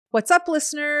What's up,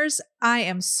 listeners? I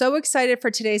am so excited for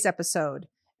today's episode.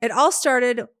 It all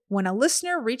started when a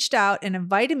listener reached out and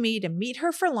invited me to meet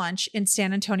her for lunch in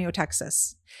San Antonio,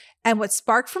 Texas. And what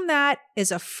sparked from that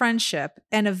is a friendship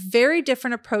and a very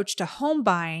different approach to home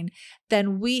buying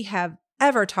than we have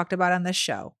ever talked about on this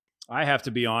show. I have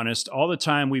to be honest, all the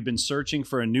time we've been searching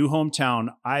for a new hometown,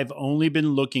 I've only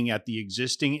been looking at the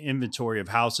existing inventory of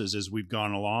houses as we've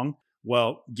gone along.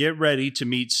 Well, get ready to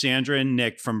meet Sandra and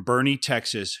Nick from Boerne,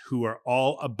 Texas, who are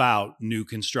all about new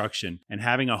construction and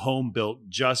having a home built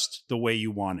just the way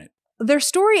you want it. Their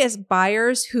story as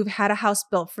buyers who've had a house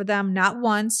built for them not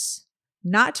once,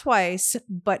 not twice,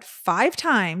 but 5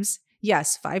 times,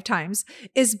 yes, 5 times,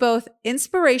 is both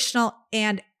inspirational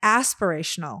and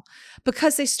aspirational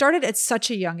because they started at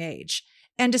such a young age.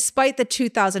 And despite the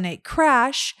 2008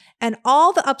 crash and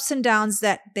all the ups and downs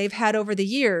that they've had over the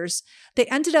years, they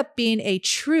ended up being a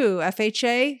true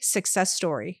FHA success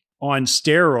story. On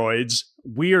steroids,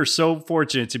 we are so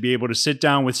fortunate to be able to sit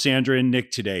down with Sandra and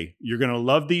Nick today. You're going to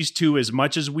love these two as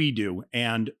much as we do.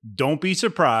 And don't be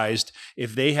surprised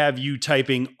if they have you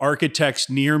typing architects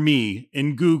near me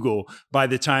in Google by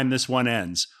the time this one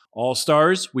ends. All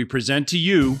stars, we present to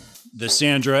you the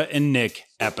Sandra and Nick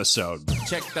episode.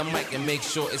 Check the mic and make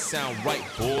sure it sound right,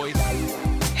 boys.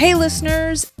 Hey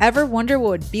listeners, ever wonder what it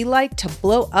would be like to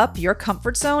blow up your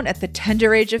comfort zone at the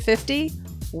tender age of 50?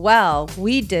 Well,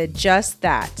 we did just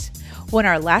that. When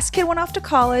our last kid went off to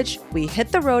college, we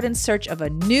hit the road in search of a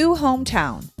new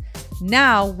hometown.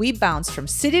 Now we bounce from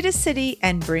city to city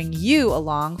and bring you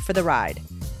along for the ride.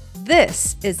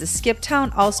 This is the Skip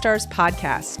Town All-Stars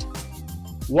podcast.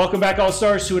 Welcome back,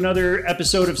 All-Stars, to another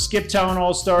episode of Skip Town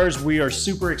All-Stars. We are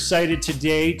super excited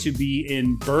today to be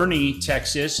in Boerne,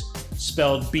 Texas,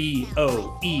 spelled B-O-E-R-N-E,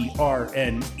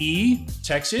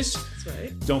 Texas. That's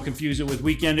right. Don't confuse it with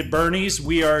Weekend at Bernie's.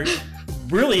 We are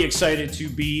really excited to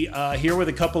be here with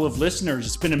a couple of listeners.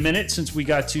 It's been a minute since we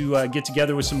got to get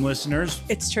together with some listeners.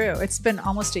 It's true. It's been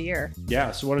almost a year.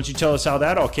 Yeah, so why don't you tell us how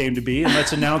that all came to be, and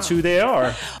let's announce who they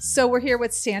are. So we're here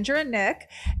with Sandra and Nick,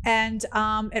 and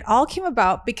it all came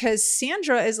about because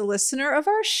Sandra is a listener of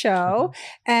our show,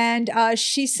 and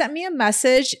she sent me a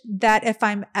message that if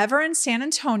I'm ever in San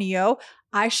Antonio,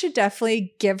 I should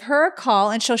definitely give her a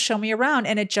call and she'll show me around.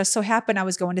 And it just so happened I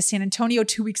was going to San Antonio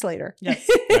 2 weeks later. Yes.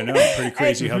 I know, pretty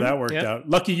crazy how that worked out.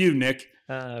 Lucky you, Nick.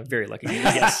 Very lucky.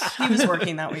 Yes. He was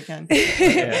working that weekend.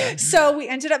 Yeah. So we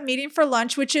ended up meeting for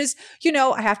lunch, which is,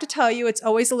 I have to tell you, it's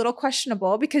always a little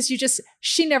questionable because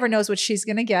she never knows what she's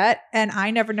going to get. And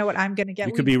I never know what I'm going to get.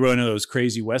 You could be one of those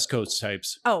crazy West Coast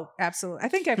types. Oh, absolutely. I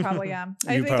think I probably am.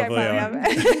 I You think probably I are.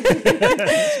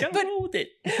 am. But with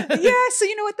it. Yeah. So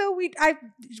you know what though?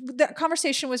 The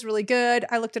conversation was really good.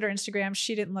 I looked at her Instagram.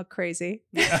 She didn't look crazy.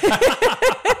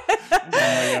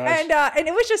 Oh my gosh. And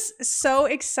it was just so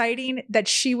exciting that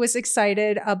she was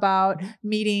excited about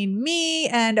meeting me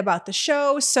and about the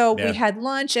show. So we had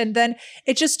lunch and then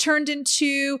it just turned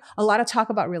into a lot of talk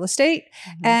about real estate.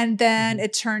 Mm-hmm. And then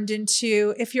it turned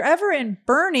into, if you're ever in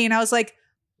Boerne, and I was like,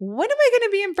 when am I going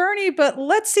to be in Boerne? But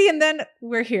let's see. And then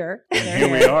we're here. And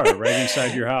here we are, right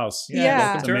inside your house.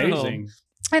 Yeah. It's amazing.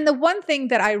 And the one thing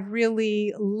that I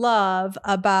really love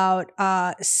about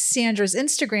Sandra's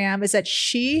Instagram is that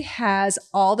she has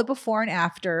all the before and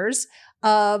afters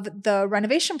of the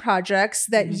renovation projects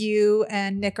that you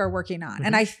and Nick are working on.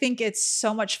 And I think it's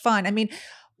so much fun. I mean,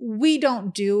 we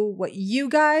don't do what you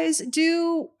guys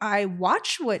do. I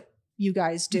watch what you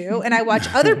guys do and I watch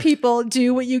other people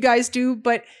do what you guys do,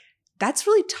 but that's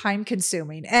really time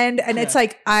consuming. And it's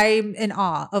like, I'm in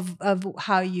awe of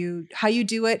how you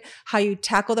do it, how you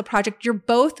tackle the project. You're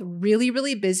both really,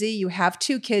 really busy. You have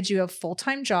 2 kids, you have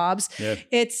full-time jobs. Yeah.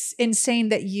 It's insane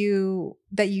that you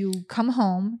come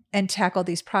home and tackle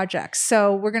these projects.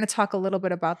 So we're going to talk a little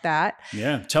bit about that.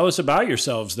 Yeah. Tell us about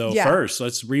yourselves though. First,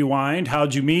 let's rewind.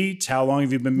 How'd you meet? How long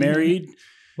have you been married?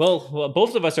 Well,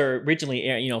 both of us are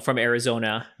originally, from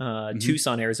Arizona,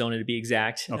 Tucson, Arizona to be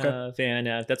exact. Okay.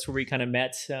 And that's where we kind of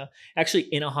met, actually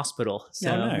in a hospital.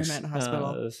 So, We met in a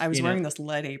hospital. I was wearing this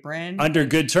lead apron. Under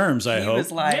good terms, I hope. He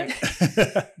was like,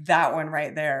 that one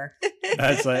right there.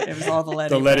 That's like, it was all the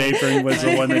lead apron. The lead apron apron was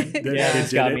the one that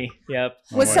did got me. Yep.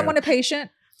 Was someone a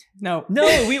patient? No,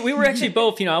 we were actually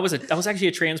both. I was actually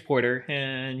a transporter,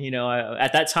 and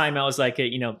at that time I was like,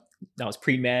 I was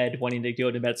pre-med, wanting to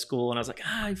go to med school, and I was like,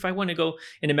 if I want to go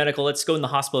into medical, let's go in the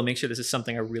hospital and make sure this is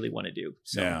something I really want to do.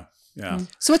 So, yeah.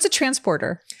 So what's a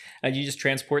transporter? You just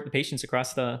transport the patients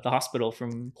across the hospital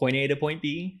from point A to point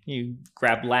B. You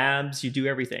grab labs, you do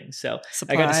everything. So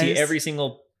Supplies. I got to see every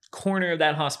single corner of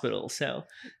that hospital. So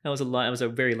that was a lot. It was a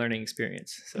very learning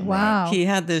experience. So Wow. He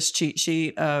had this cheat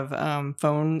sheet of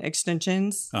phone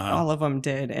extensions. All of them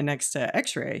did. And next to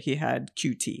X-ray, he had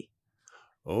QT.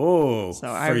 Oh, So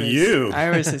I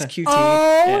was his QT.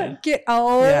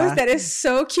 That is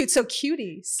so cute. So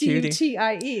cutie.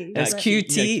 CUTIE. That's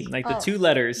QT. Like the two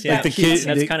letters. Yeah. Like the kids,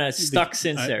 that's kind of stuck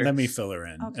since there. Let me fill her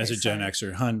in. Okay, As a Gen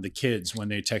sorry. Xer, hun, the kids, when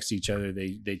they text each other,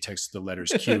 they text the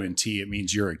letters Q and T. It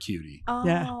means you're a cutie. Oh,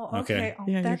 Yeah. okay. Oh,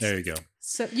 Yeah, that's, There you go.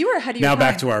 so you were ahead of your Now time.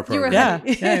 back to our You were program.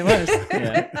 ahead. Yeah, it was.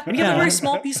 Yeah. And you have a very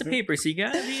small piece of paper, so you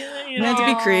got to be, You had to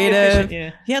be Aw. creative.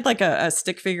 Yeah. He had like a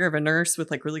stick figure of a nurse with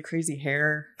like really crazy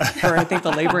hair for I think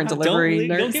the labor and delivery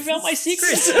nurse. Don't give out my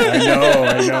secrets. I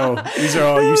know. These are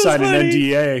all, you signed an funny.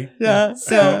 NDA. Yeah.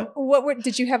 So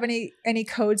did you have any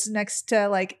codes next to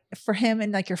like for him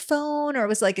in like your phone, or it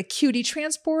was like a cutie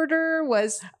transporter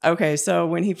Okay, so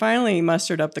when he finally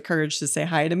mustered up the courage to say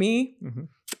hi to me,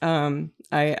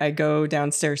 I go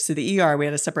downstairs to the ER. We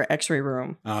had a separate X-ray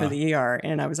room for the ER,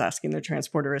 and I was asking the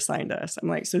transporter assigned to us. I'm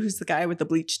like, so who's the guy with the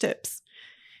bleached tips?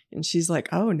 And she's like,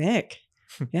 oh, Nick.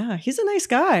 Yeah, he's a nice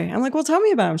guy. I'm like, well, tell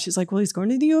me about him. She's like, well, he's going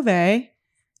to the U of A.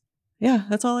 Yeah,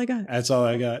 that's all I got. That's all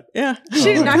I got. Yeah. she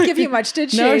did not give you much, did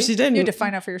she? No, she didn't. You had to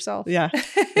find out for yourself. Yeah.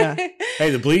 Yeah.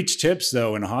 Hey, the bleach tips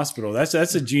though in a hospital, that's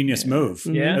a genius move.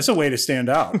 Yeah. That's a way to stand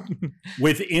out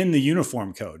within the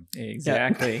uniform code.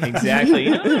 Exactly.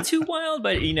 Not too wild,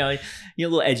 but you're a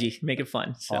little edgy. Make it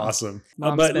fun. So. Awesome.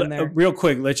 Mom's But been there. real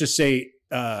quick, let's just say,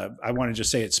 I want to just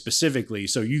say it specifically.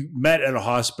 So you met at a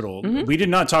hospital. We did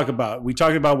not talk about, we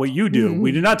talked about what you do.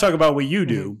 We did not talk about what you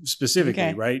do specifically,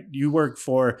 Okay. right? You work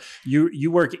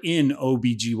you work in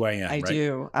OBGYN, I right?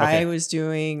 do. Okay. I was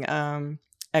doing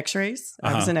X-rays.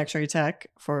 I was an X-ray tech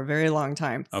for a very long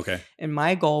time. Okay. And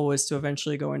my goal was to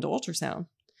eventually go into ultrasound.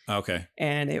 Okay.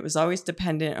 And it was always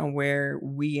dependent on where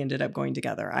we ended up going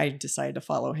together. I decided to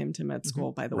follow him to med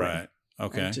school, by the way. Right.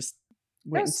 Okay. I just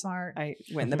That went, was smart. I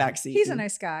went in the back seat. He's a and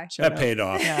nice guy. showed That up. paid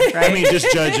off. Yeah, I right? mean,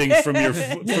 just judging from your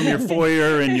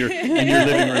foyer and your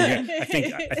living room, I think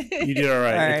you did all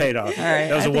right. All right. It paid off. All right.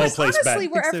 That was I a think- well placed Honestly,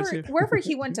 bet. wherever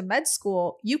he went to med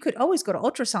school, you could always go to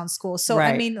ultrasound school. So I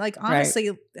Right. mean, like honestly,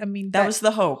 I mean That was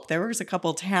the hope. There was a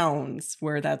couple towns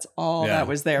where that's all Yeah. that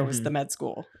was there was the med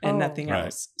school and Oh. nothing Right.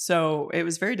 else. So it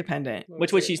was very dependent.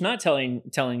 Which what she's not telling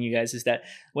you guys is that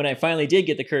when I finally did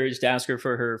get the courage to ask her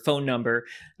for her phone number,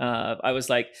 I was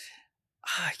like,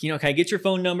 can I get your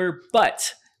phone number?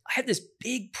 But I have this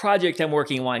big project I'm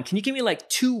working on. Can you give me like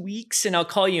 2 weeks and I'll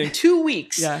call you in 2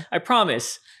 weeks? Yeah. I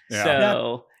promise. Yeah.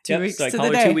 So 2 weeks so I to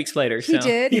call the her day. 2 weeks later. He so.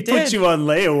 did. He put you on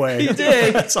layaway. He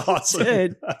did. That's awesome.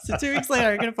 Did. So 2 weeks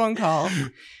later, I get a phone call.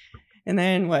 And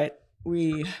then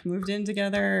we moved in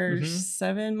together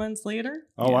 7 months later.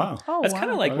 Oh, wow. Oh, That's wow.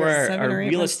 kind of like Okay. where 7 our or 8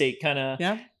 real months. estate kind of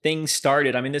Yeah. thing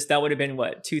started. I mean, that would have been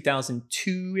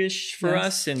 2002-ish for Yes.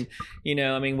 us. And,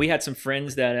 I mean, we had some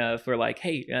friends that were like,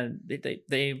 hey,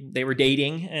 they were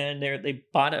dating and they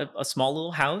bought a small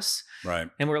little house. Right.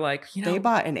 And we're like, They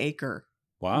bought an acre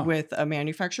Wow. with a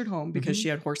manufactured home because Mhm. she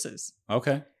had horses.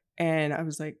 Okay. And I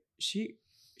was like, she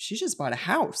just bought a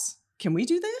house. Can we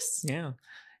do this? yeah.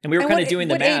 And we were And kind of doing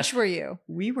the what math. age were you?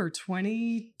 We were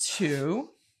 22,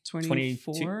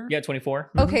 24. Yeah, 24.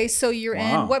 Okay, so you're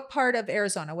Wow. in what part of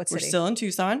Arizona? What We're city? still in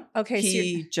Tucson. Okay, so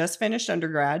He just finished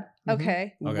undergrad,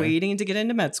 okay. Okay. waiting to get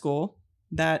into med school.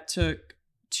 That took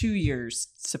 2 years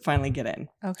to finally get in.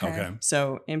 Okay. Okay.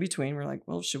 So in between, we're like,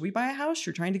 well, should we buy a house?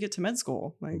 You're trying to get to med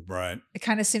school. Like, Right. It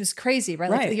kind of seems crazy,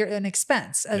 right? Like Right. you're an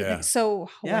expense. Yeah. So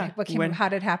Yeah. how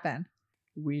did it happen?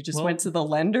 we just Well- went to the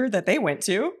lender that they went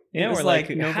to. Yeah, It was we're like,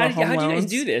 Nova how do Home you guys Loans.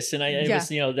 do this? And it Yeah. was,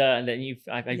 you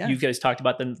Yeah. guys talked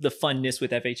about the funness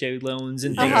with FHA loans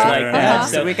and things Uh-huh, like uh-huh. that.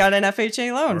 So we got an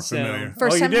FHA loan. We're So- familiar.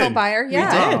 First Oh, you time home did? buyer?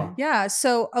 Yeah. did. Yeah.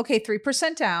 So, okay,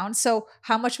 3% down. So,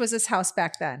 how much was this house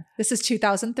back then? This is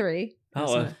 2003. It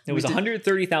was We did-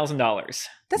 $130,000.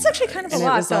 That's actually kind of a And it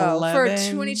lot, was though, for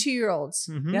 11 22-year-olds.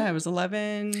 Yeah, it was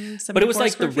 11. But it was like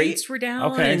the square feet. rates were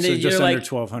down. Okay. and So then just you're under like,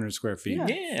 1,200 square feet. Yeah.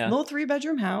 yeah. Little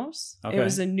 3-bedroom house. Okay. It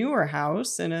was a newer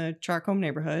house in a tract home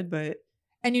neighborhood, but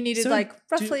And you needed So like do-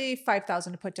 roughly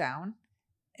 $5,000 to put down.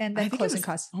 And I then think it closing was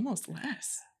costs. almost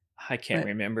less. I can't But-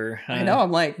 remember. I know.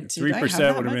 I'm like,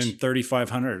 3% would have much? been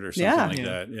 3,500 or something Yeah. like Yeah.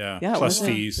 that. Yeah. Yeah, Plus it wasn't,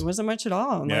 fees. It wasn't much at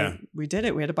all. And Yeah. like, we did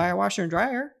it. We had to buy a washer and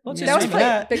dryer. Well, Yeah, That was just probably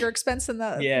that. a bigger expense than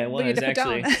the Yeah, it what you was had to put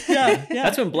down. actually. Yeah, yeah.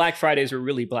 That's when Black Fridays were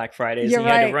really Black Fridays. You're and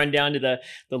you had right. to run down to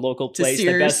the local To place, the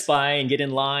Sears. Best Buy, and get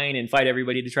in line and fight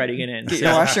everybody to try to get in. Get So-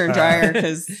 your washer and dryer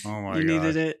because Oh my you God.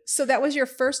 needed it. So that was your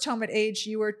first home at age,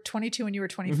 you were 22 and you were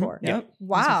 24. Yep. It was the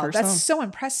Wow, first that's home. so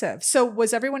impressive. So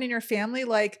was everyone in your family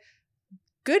like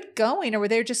good going, or were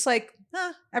they just like,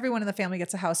 everyone in the family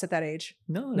gets a house at that age.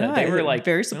 No, No, they were like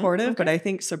very supportive, "Oh, but okay." I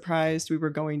think surprised we were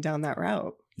going down that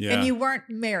route. Yeah. And you weren't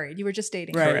married. You were just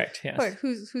dating. Right. Correct. Yes. Wait,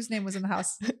 whose name was in the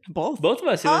house? Both. Both of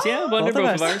us. It was both of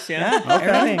us. ours. Yeah. Okay.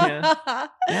 Everything. Yeah.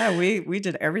 Yeah, we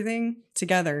did everything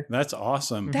together. That's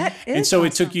awesome. That is And so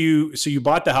it awesome. took you, so you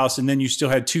bought the house and then you still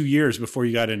had 2 years before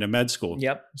you got into med school.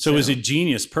 Yep. So it was a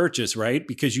genius purchase, right?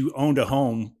 Because you owned a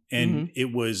home and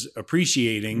it was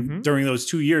appreciating Mhm. during those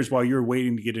 2 years while you were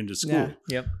waiting to get into school. Yeah.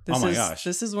 Yep. This Oh my is, gosh.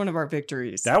 This is one of our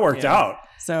victories. That worked Yeah. out.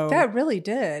 So That really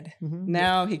did.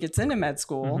 now he gets into med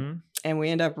school Mhm. and we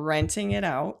end up renting it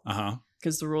out Uh-huh.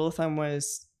 because the rule of thumb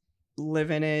was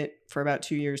live in it for about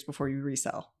 2 years before you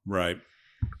resell. Right.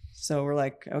 So we're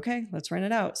like, okay, let's rent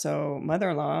it out. So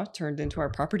mother-in-law turned into our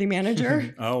property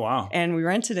manager. Oh, wow. And we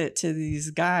rented it to these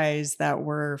guys that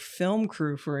were film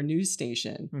crew for a news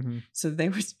station. Mm-hmm. So they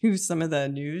would do some of the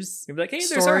news You'd be like, hey,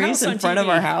 there's our stories house on in front of TV.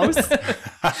 our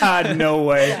house. No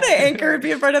way. The anchor would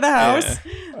be in front of the house.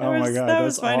 Oh my God. That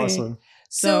was That's funny. awesome.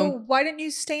 So why didn't you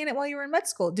stay in it while you were in med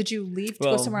school? Did you leave to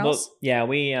go somewhere else? Yeah,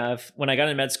 we when I got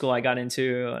in med school, I got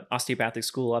into osteopathic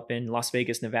school up in Las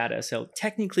Vegas, Nevada. So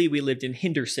technically, we lived in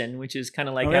Henderson, which is kind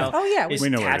of like Oh, yeah. how Oh yeah, it's We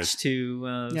know where it attached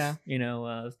to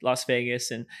Yeah. Las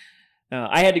Vegas, and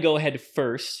I had to go ahead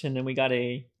first, and then we got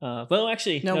a No, that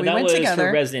we went was together.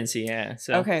 for residency. Yeah.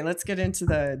 So Okay, let's get into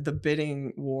the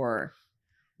bidding war.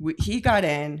 He got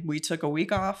in. We took a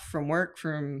week off from work.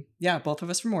 Both of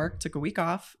us from work took a week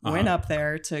off. Went Uh-huh. up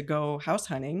there to go house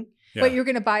hunting. Yeah. But you're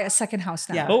going to buy a second house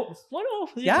now. Yeah. Oh, well, no.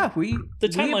 Yeah, The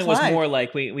timeline was applied. more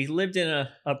like we lived in an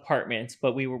apartment,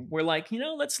 but we're like,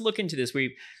 let's look into this.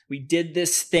 We did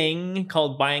this thing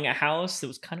called buying a house. It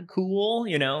was kind of cool,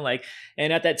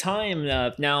 and at that time,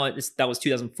 that was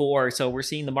 2004. So we're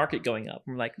seeing the market going up.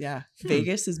 We're like, Yeah,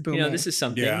 Vegas is booming. this is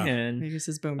something. Yeah. And Vegas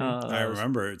is booming. I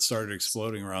remember it started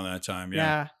exploding around that time.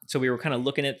 yeah. so we were kind of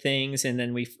looking at things, and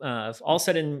then we all of a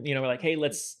sudden, we're like, hey,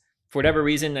 let's. For whatever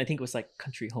reason, I think it was like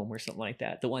Country Home or something like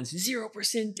that. The one's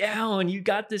 0% down. You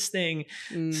got this thing.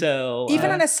 Mm. So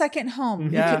Even on a second home.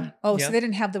 you Yeah. could- so they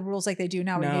didn't have the rules like they do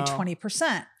now where you need No.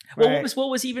 20%. Well, Right. what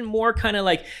was even more kind of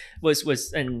like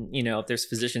was and if there's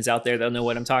physicians out there, they'll know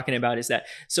what I'm talking about. Is that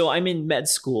so? I'm in med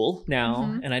school now,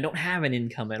 Mhm. and I don't have an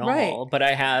income at Right. all, but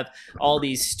I have all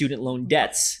these student loan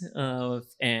debts,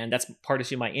 and that's part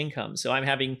of my income. So I'm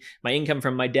having my income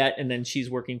from my debt, and then she's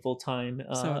working full time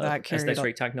So that as carried an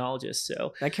X-ray technologist.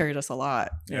 So That carried us a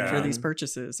lot Yeah. for these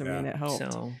purchases. I mean, Yeah. it helped.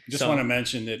 Just want to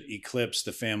mention that Eclipse,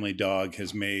 the family dog,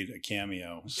 has made a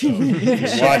cameo. So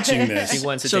if you're watching this. She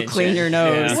wants She'll attention. clean your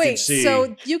nose. Yeah. Wait, see.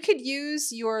 so you could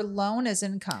use your loan as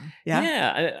income.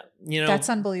 Yeah. That's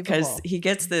unbelievable. Because he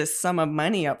gets this sum of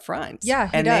money up front. Yeah,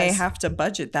 he and they does. have to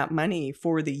budget that money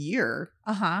for the year.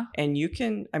 Uh-huh. And you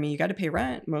got to pay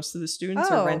rent. Most of the students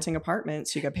Oh. are renting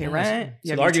apartments. You got to pay rent. You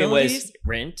So have the argument was utilities.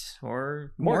 rent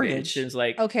or mortgage. It was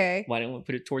like, Okay. why don't we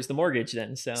put it towards the mortgage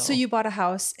then? So you bought a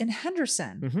house in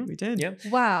Henderson. Mhm. We did. Yep.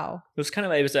 Wow. It was kind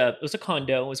of it was a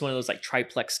condo. It was one of those like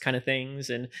triplex kind of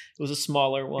things, and it was a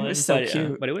smaller one. was so but,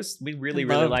 cute. But it was we really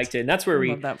Loved- liked it, and that's where I we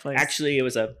love that place. actually it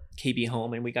was a KB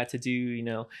home, and we got to do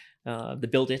the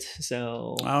build it.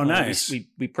 So Oh, nice.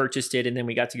 we purchased it, and then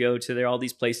we got to go to all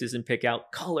these places and pick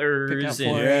out colors and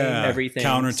flooring. everything,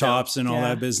 Countertops and all Yeah.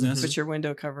 that business. But your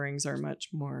window coverings are much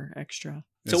more extra.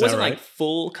 So it Is wasn't that like right?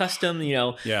 full custom,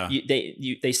 Yeah.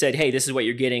 they said, hey, this is what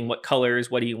you're getting, what colors,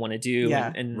 what do you want to do?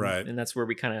 Yeah. And Right. and that's where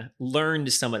we kind of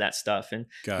learned some of that stuff. And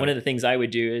Got one it. of the things I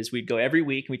would do is we'd go every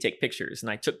week and we'd take pictures,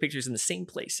 and I took pictures in the same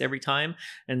place every time.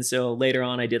 And so later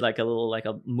on I did like a little like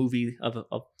a movie of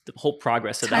the whole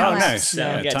progress of the Time Oh, house. lapse. nice.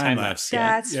 So, Yeah, time lapse. Yeah.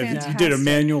 That's Yeah, fantastic. you did a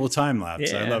manual time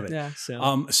lapse. I Yeah. love it. Yeah.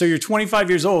 So So you're 25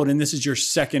 years old, and this is your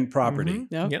second property. Mhm.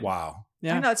 Yep. Yep. Wow.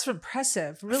 Yeah. I know, it's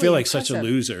impressive. Really I feel like such a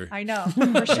impressive. loser. I know,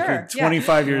 for sure. Yeah.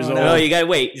 25 years Oh, old. no, you gotta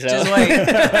wait. So. Just wait.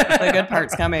 The good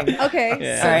part's coming. Okay.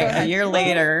 Yeah. So All go right. ahead. A year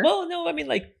later. Well, no, I mean,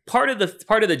 like part of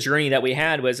the journey that we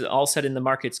had was all of a sudden the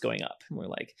market's going up, and we're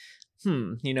like,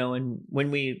 and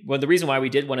the reason why we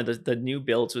did one of the new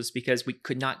builds was because we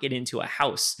could not get into a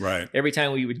house. Right. Every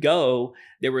time we would go,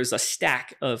 there was a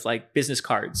stack of like business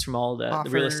cards from all the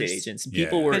real estate Offers. agents. And Yeah.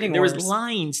 people Bidding there was wars.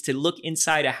 lines to look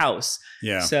inside a house.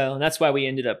 Yeah. So that's why we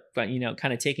ended up,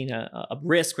 kind of taking a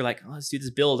risk. We're like, oh, let's do this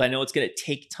build. I know it's going to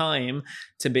take time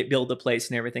to build the place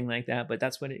and everything like that, but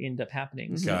that's what it ended up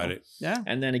happening. So- Got it. Yeah.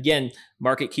 And then again,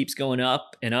 market keeps going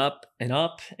up and up and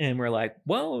up. And we're like,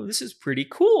 whoa, this is pretty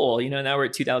cool. Now we're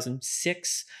at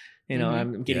 2006. Mhm.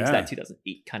 I'm getting to Yeah. that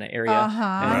 2008 kind of area. Uh-huh.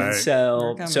 And Right.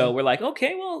 so We're so coming. we're like,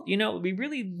 okay, well, we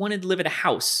really wanted to live at a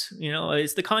house.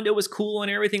 The condo was cool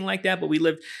and everything like that, but we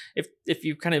lived if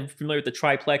you're kind of familiar with the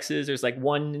triplexes, there's like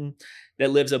one that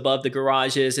lives above the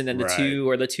garages, and then the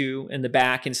Right. two in the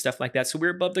back and stuff like that. So we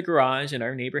were above the garage, and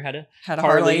our neighbor had a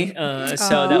Harley.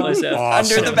 So that was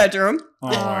Awesome. Under the bedroom. Oh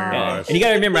my gosh. and you got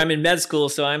to remember, I'm in med school,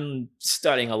 so I'm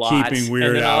studying a lot, Keeping weird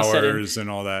and then all of a sudden- hours and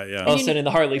all that. Yeah. all of a sudden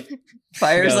the Harley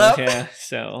Fires goes, up. Yeah.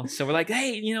 So we're like,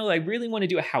 hey, I really want to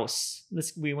do a house.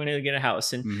 We wanted to get a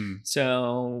house, and Mhm.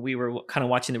 so we were kind of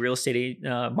watching the real estate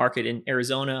market in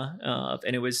Arizona,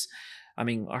 and it was, I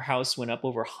mean, our house went up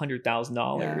over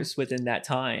 $100,000 within that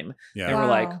time. Yeah. And we're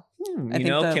like, I think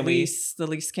the can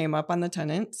lease came up on the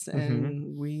tenants,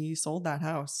 and we sold that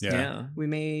house. we? Yeah. Yeah, We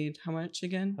made how much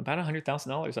again? about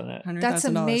 $100,000 on that. That's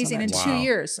 $100,000 on amazing. that. In Wow. 2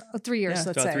 years, 3 years, Yeah.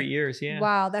 let's About say. 3 years. Yeah.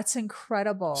 Wow, that's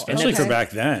incredible. Especially for Okay.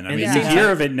 back then. I And mean, yeah. you hear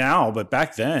of it now, but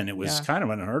back then it was Yeah. kind of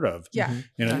unheard of. Yeah.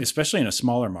 Mhm. Especially in a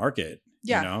smaller market.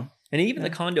 Yeah. You know? And even the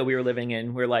Yeah. condo we were living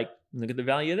in, we're like, look at the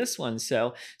value of this one.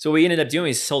 So what we ended up doing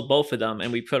is sold both of them,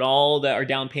 and we put all our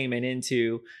down payment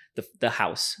into the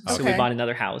house. So we Okay. bought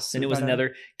another house, and So it was we bought a-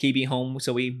 another KB home.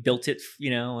 So we built it,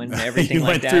 and everything You like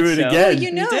went that. through it So- again.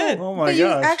 You know, did. Oh my but you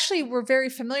gosh. actually were very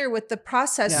familiar with the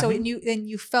process. Yeah. So and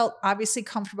you felt obviously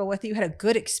comfortable with it. You had a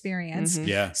good experience. Mhm.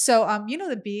 Yeah. So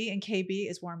the B in KB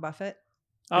is Warren Buffett.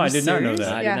 Oh, I did not know serious?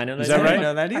 that. I Yeah. did not know Is that. that I right? didn't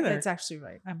know that either. It's actually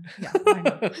right. I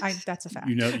know. That's a fact.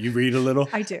 You read a little?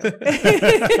 I do.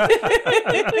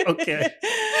 Okay.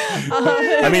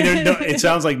 I mean, it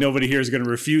sounds like nobody here is going to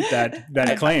refute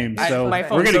that claim. So my we're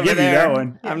phone's going to over give you there. that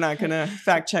one. I'm not going to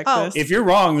fact check Oh. this. If you're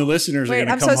wrong, the listeners are Wait, going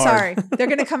to I'm come so hard. sorry. They're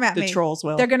going to come at the me. trolls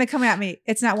will. They're going to come at me.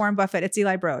 It's not Warren Buffett. It's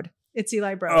Eli Broad. It's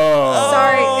Eli Broad. Oh,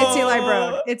 Sorry, it's Eli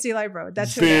Broad. It's Eli Broad.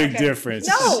 That's who big okay. difference.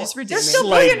 No, She's they're redeeming. still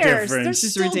Slight billionaires. They're difference.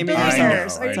 She's still redeeming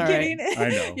billionaires. herself. Are you I kidding? know. I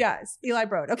know. Yes, Eli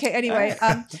Broad. Okay. Anyway,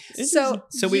 So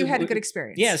you had a good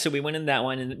experience. Yeah, so we went in that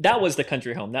one, and that was the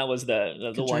country home. That was the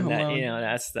Country one home that loan.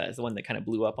 that's the one that kind of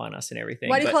blew up on us and everything.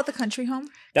 Why do you But call it the country home?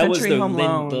 that was Country the, Home the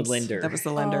Loans. lender. That was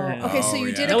the lender. Oh, okay, so Oh, you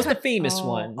yeah. did. That a was the coun- famous oh,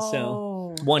 one. So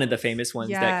oh. one of the famous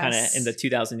ones that kind of Yes. in the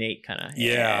 2008 kind of.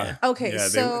 Yeah. Okay, Yeah,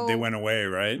 so they went away,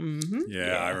 right? Mhm.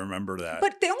 Yeah, I remember that.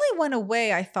 But they only went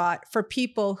away, I thought, for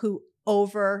people who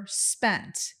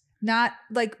overspent, not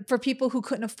like for people who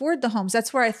couldn't afford the homes.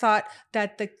 That's where I thought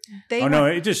that they no,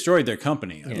 it destroyed their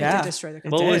company. I mean. Yeah. to destroy their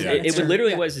It Well, did. it, Yeah, it that's true.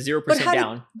 literally Yeah. was 0% But how did-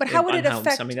 down. but how would on it homes.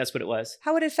 affect- I mean, that's what it was.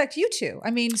 How would it affect you two?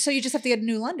 I mean, so you just have to get a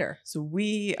new lender. So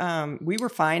we were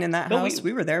fine in that No, house.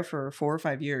 We were there for 4 or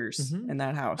 5 years Mhm. in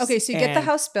that house. Okay, so you get the And-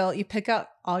 house built, you pick out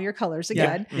all your colors Yeah,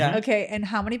 again. yeah. Okay, and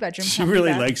how many bedrooms? She how many really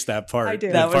baths? likes that part. I do.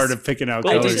 That That part was- of picking out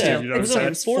Well, it colors. was You a, know it what I'm was saying?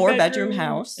 a four-bedroom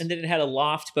house. and then it had a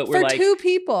loft, but For we're like, two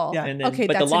people. Yeah. and then, Okay,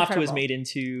 but the that's loft was incredible. made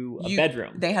into a You-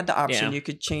 bedroom. They had the option. Yeah. You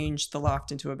could change the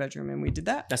loft into a bedroom, and we did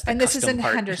that. That's the And this is custom in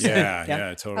part. Henderson. Yeah, Yeah.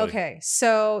 yeah, totally. Okay,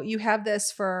 so you have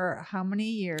this for how many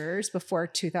years before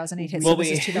 2008 hits? Well, So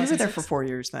this is we We were there 2006? for 4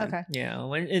 years then. Okay.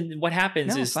 Yeah, and what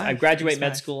happens No, is 5. I It graduate was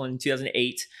med 5. school in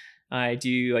 2008. I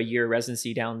do a year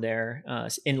residency down there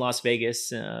in Las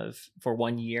Vegas for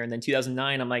 1 year, and then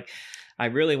 2009, I'm like, I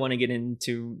really want to get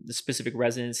into the specific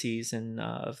residencies, and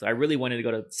I really wanted to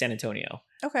go to San Antonio,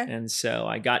 Okay. and so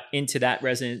I got into that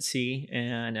residency,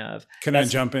 and Can I That's-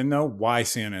 jump in though? Why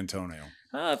San Antonio?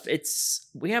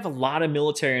 we have a lot of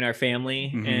military in our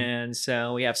family, Mhm. and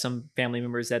so we have some family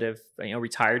members that have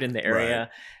retired in the area.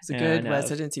 It's a good And,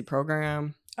 residency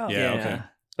program. Oh, Yeah, okay.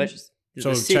 But So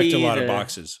the it checked a city, lot of the-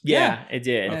 boxes. Yeah, it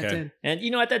did. Yeah, Okay. it did.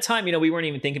 And at that time, we weren't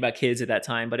even thinking about kids at that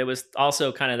time, but it was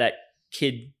also kind of that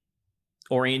kid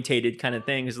orientated kind of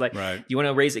thing. It's like, Right. you want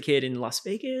to raise a kid in Las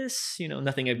Vegas?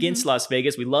 Nothing against Las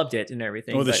Vegas. We loved it and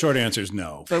everything. Well, the but- short answer is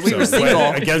no. But we were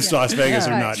single. Against Yeah. Las Vegas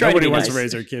Yeah. or not. Try to Nobody be wants to nice.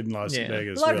 raise their kid in Las Yeah.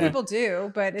 Vegas. A lot of really. people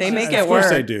do, but They it's make just- it Of course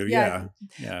work. they do. Yeah.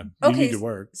 Yeah. Okay, You need to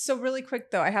work. So really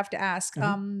quick though, I have to ask.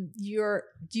 Mhm. Your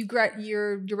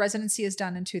residency is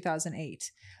done in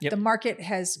 2008. Yep. The market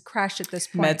has crashed at this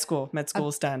point. Med school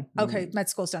is done. Okay, med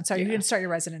school's done. Sorry, you Yeah. didn't start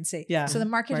your residency. Yeah. So the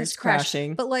market Right, has it's crashed.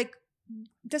 crashing. But like,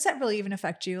 does that really even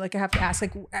affect you? Like, I have to ask.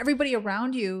 Like, everybody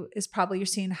around you is probably you're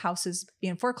seeing houses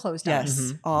being foreclosed on. Yes,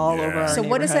 Mhm. all Yeah. over our So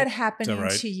what is that neighborhood. happening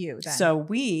right? to you then? So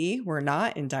we were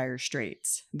not in dire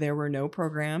straits. There were no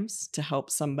programs to help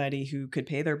somebody who could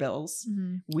pay their bills.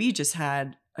 Mhm. We just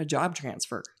had a job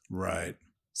transfer. Right.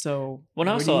 So Well, what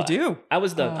also, do you do? I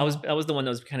was the Oh. I was the one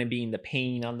that was kind of being the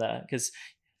pain on because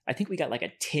I think we got like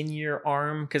a 10-year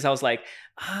arm because I was like,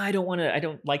 I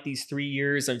don't like these 3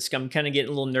 years. I'm kind of getting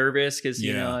a little nervous because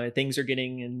things are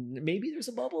getting, and maybe there's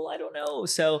a bubble. I don't know.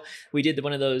 So we did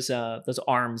one of those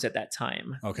arms at that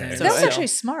time. Okay. And So That's I- actually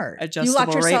smart. You Adjustable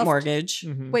locked rate yourself. mortgage.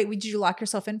 Mhm. Wait, did you lock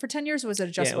yourself in for 10 years or was it Yeah,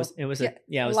 adjustable? it was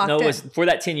Yeah, it was locked no, it was in. for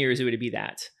that 10 years. It would be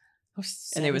that.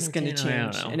 and it was going to 7 or 10, I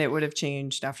don't change, know. and it would have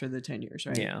changed after the 10 years,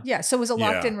 right? Yeah. Yeah. So it was a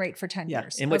locked in rate for 10 Yeah.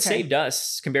 years. And what Okay. saved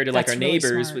us compared to like That's our really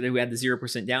neighbors smart. who had the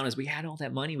 0% down is we had all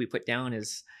that money we put down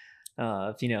as,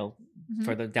 Mhm.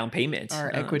 for the down payment.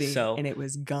 Our equity, So and it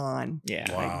was gone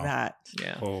yeah. Wow. like that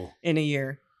Yeah. Oh, in a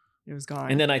year. It was gone.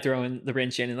 And then I throw in the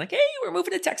wrench in and like, hey, we're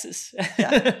moving to Texas.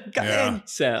 Yeah. Got Yeah. in.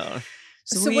 So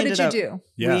So we what did ended you up- do?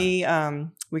 yeah.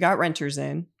 We got renters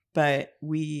in, but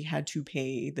we had to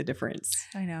pay the difference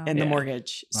I know. in the Yeah.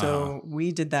 mortgage. So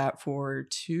we did that for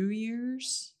 2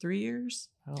 years, 3 years.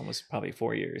 almost probably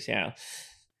 4 years. Yeah.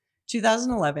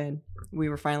 2011, we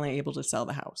were finally able to sell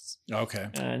the house. okay.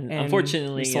 And And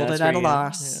unfortunately, we sold that's it at where a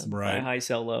loss. buy Right. high,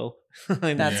 sell low.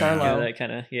 That's Yeah. our low. That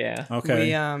kind of, yeah.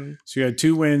 Okay. We, So you had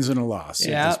 2 wins and a loss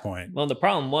Yeah. at this point. Well, the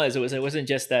problem was it wasn't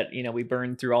just that we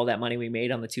burned through all that money we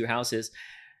made on the 2 houses.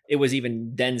 It was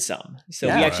even then some. So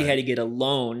we Yeah. actually Right. had to get a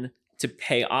loan to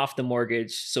pay off the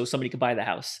mortgage so somebody could buy the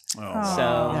house. Oh, Aw. So-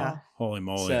 Yeah. holy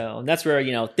moly. So and that's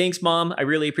where thanks, Mom. I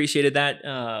really appreciated that.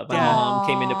 My Yeah. mom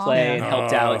came into play and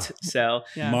helped Aw. out. So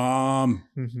yeah. Mom,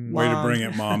 way to Mom. bring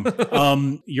it,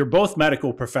 Mom. You're both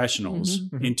medical professionals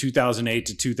Mhm. in 2008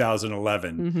 to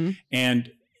 2011. Mhm.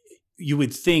 And you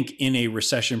would think in a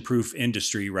recession-proof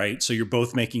industry, right? So you're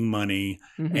both making money,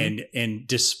 Mhm. and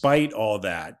despite all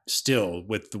that, still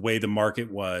with the way the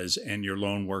market was and your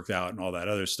loan worked out and all that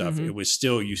other stuff, Mhm. it was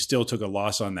still you still took a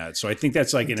loss on that. So I think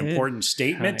that's like I an did. important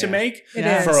statement to Yeah. make It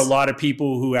Yeah. is. for a lot of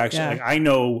people who actually Yeah. like. I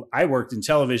know I worked in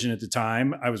television at the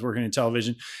time. I was working in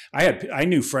television. I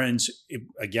knew friends.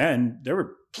 Again, there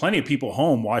were plenty of people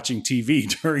home watching TV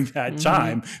during that Mhm.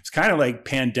 time. It's kind of like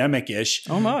pandemic-ish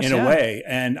Almost in yeah. a way.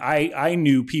 And I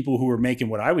knew people who were making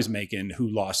what I was making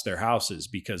who lost their houses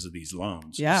because of these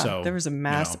loans. Yeah, So there was a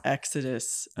mass know.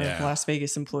 exodus of Yeah. Las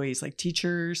Vegas employees, like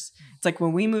teachers. It's like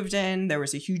when we moved in, there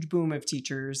was a huge boom of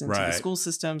teachers into the Right. school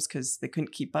systems because they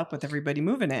couldn't keep up with everybody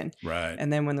moving in. right.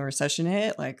 And then when the recession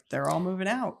hit, like they're all moving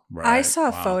out. right. I saw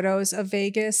Wow. photos of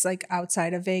Vegas, like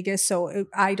outside of Vegas. So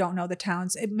I don't know the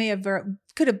towns. It may have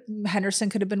could have Henderson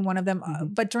could have been one of them.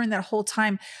 Mhm. But during that whole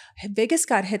time, Vegas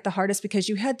got hit the hardest because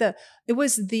it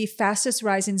was the fastest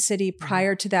rising city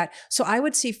prior to that. So I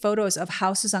would see photos of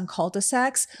houses on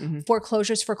cul-de-sacs, Mhm.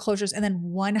 foreclosures, and then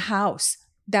one house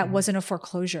that Mhm. wasn't a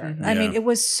foreclosure. Mhm. I mean, Yeah. it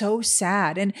was so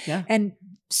sad. Yeah. And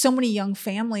so many young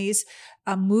families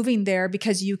moving there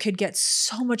because you could get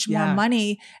so much more Yeah.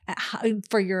 money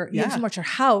for your Yeah. so much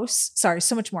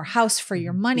so much more house for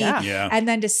your money. Yeah. Yeah. And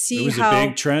then to It see was how a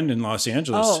big trend in Los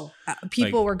Angeles.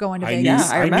 people Like, were going to I Vegas. knew, Yeah,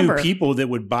 I remember. knew people that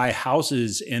would buy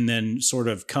houses and then sort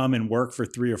of come and work for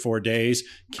 3 or 4 days,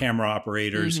 camera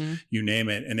operators, Mhm. you name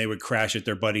it, and they would crash at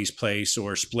their buddy's place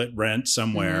or split rent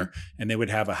somewhere, and they would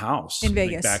have a house in like,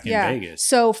 Vegas. back in yeah. Vegas.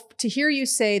 So to hear you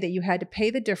say that you had to pay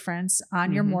the difference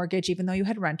on your Mhm. mortgage, even though you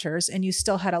had renters and you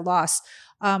still had a loss,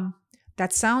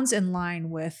 that sounds in line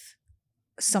with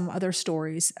some other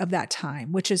stories of that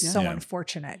time, which is so Yeah.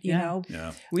 unfortunate, you Yeah. know?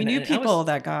 Yeah. We And- knew and I was- people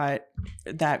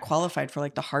that qualified for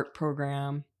like the HEART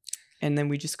program, and then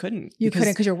we just couldn't. You couldn't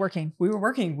because you're working. We were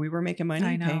working. We were making I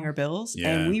money, know. paying our bills,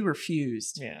 Yeah. and we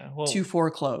refused Yeah. Well, to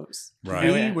foreclose.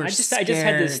 Right. We I were just had this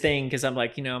scared. thing because I'm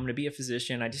like, I'm going to be a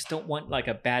physician. I just don't want like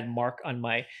a bad mark on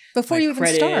my Before my you even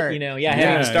credit, start. Yeah, I Yeah,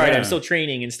 haven't even started. yeah. I'm still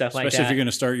training and stuff Especially like if that. you're going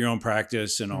to start your own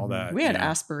practice and all Mhm. that. We had you know.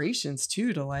 aspirations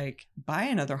too to like buy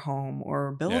another home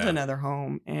or build Yeah. another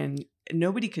home, and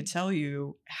nobody could tell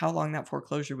you how long that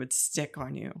foreclosure would stick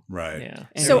on you. Right. Yeah.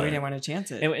 And So- we didn't want to chance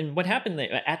it. And what happened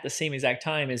at the same exact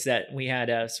time is that we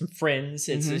had some friends.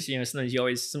 It's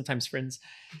Mhm. just, sometimes friends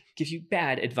give you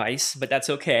bad advice, but that's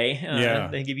okay. Yeah.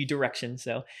 They give you direction.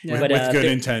 So Yeah. With, But, with good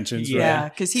there- intentions. yeah. Right? Yeah,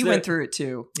 because he So went the- through it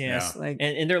too. yes, Like,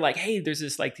 and they're like, hey, there's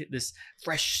this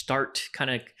fresh start kind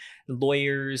of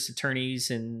lawyers, attorneys,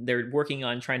 and they're working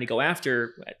on trying to go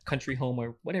after Country Home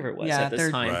or whatever it was Yeah, at this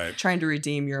they're- time. Right. trying to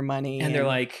redeem your money, And they're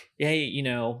like, hey,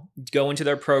 go into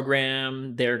their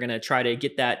program. They're gonna try to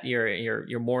get that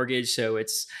your mortgage. So I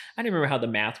don't remember how the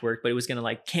math worked, but it was gonna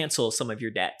like cancel some of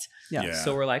your debt. yeah. Yeah.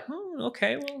 So we're like,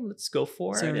 okay, well, let's go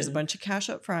for So it. there was a And bunch of cash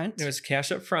up front. there was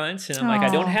cash up front, and I'm like, I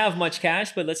don't Aw. have much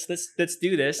cash, but let's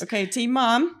do this. Okay, team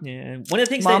mom. Yeah, and one of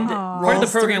the things Mom that Aw. part of the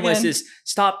rolls through program was again. is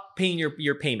stop paying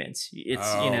your payments. It's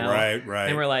Oh, right. Right.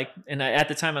 and we're like, at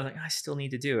the time I was like, I still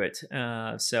need to do it.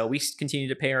 So we continue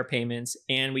to pay our payments,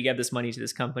 and we give this money to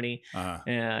this company, uh-huh.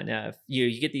 and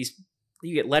you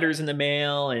get letters in the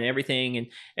mail and everything,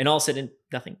 and all of a sudden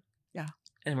nothing. Yeah.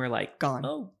 And we're like, Gone.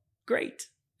 oh, great.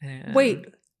 And Wait,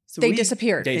 So they we-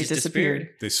 disappeared. They They just disappeared.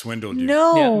 disappeared. They swindled you.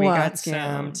 No. Yeah, We got So-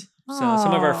 scammed. So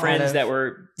some of our Aw. friends Out of that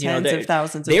were, Tens they, of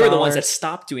thousands of they were the ones that dollars.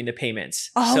 stopped doing the payments.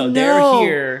 Oh, so no. they're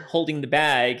here holding the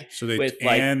bag. So they With,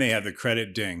 like- and they have the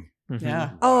credit ding. Mhm. Yeah.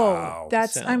 Oh,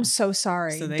 that's, So- I'm so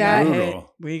sorry. So they that, got hit.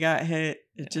 Brutal. We got hit.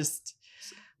 It just,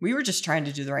 we were just trying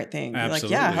to do the right thing. We're like,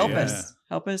 yeah, Absolutely,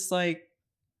 help us like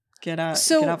get out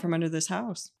So- from under this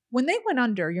house. when they went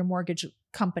under, your mortgage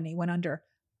company went under.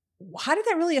 How did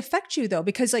that really affect you though?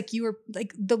 Because like you were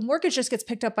like the mortgage just gets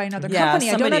picked up by another Yeah, company.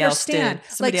 I don't somebody else understand.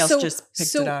 did. Somebody like, else just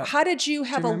picked it up. how did you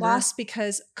have a remember? loss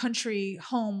because Country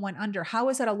Home went under? How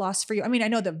is that a loss for you? I mean, I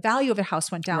know the value of the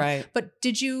house went down, Right. but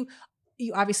did you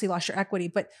obviously lost your equity,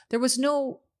 but there was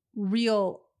no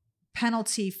real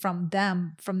penalty from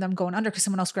them going under because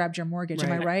someone else grabbed your mortgage.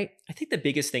 Am I Right. right? I think the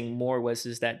biggest thing more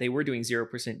is that they were doing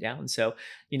 0% down. So,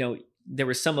 there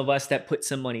were some of us that put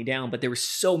some money down, but there were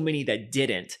so many that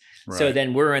didn't. So Right.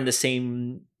 then we're in the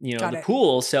same, Got the it.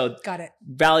 pool. So Got it.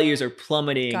 values are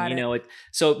plummeting, Got it.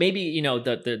 So maybe,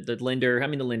 the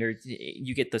lender,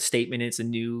 you get the statement, it's a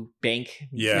new bank.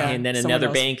 Yeah. And then Someone another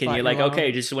else bank and bought you're your like, loan.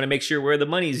 okay, just want to make sure where the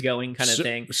money's going kind of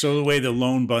thing. So the way the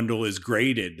loan bundle is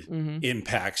graded Mhm.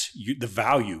 impacts the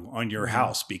value on your Mhm.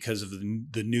 house because of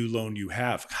the new loan you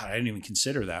have. God, I didn't even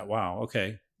consider that. Wow.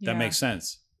 Okay. That Yeah. makes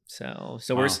sense. So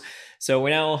Wow. we're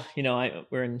now,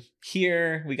 we're in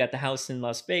here, we got the house in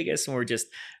Las Vegas and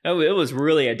it was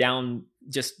really a down,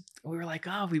 we were like,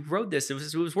 oh, we rode this. It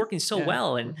was working so Yeah.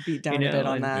 well. And Beat down a bit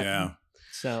on that. Yeah.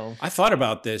 so, I thought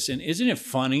about this, and isn't it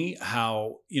funny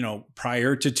how,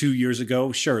 prior to 2 years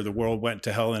ago, sure, the world went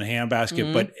to hell in a handbasket,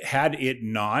 Mhm. but had it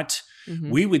not, Mhm.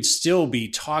 we would still be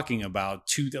talking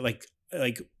about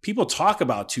like people talk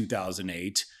about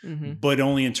 2008, Mhm. but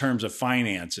only in terms of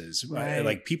finances. Right.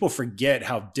 Like people forget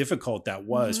how difficult that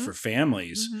was Mhm. for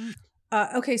families. Mhm.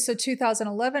 Okay, so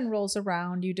 2011 rolls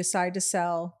around. You decide to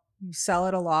sell. You sell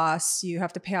at a loss. You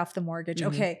have to pay off the mortgage. Mhm.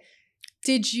 Okay.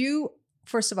 Did you,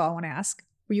 first of all, I want to ask,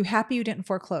 were you happy you didn't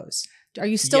foreclose? Are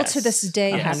you still to this Yes. day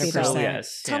Yes. happy though? 100%.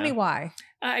 Yes. Tell me Yeah. why.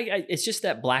 It's just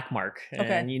that black mark. Okay.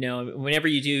 And, whenever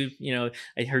you do,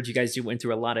 I heard you guys went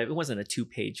through a lot of, it wasn't a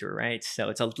 2-pager, right? So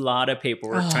it's a lot of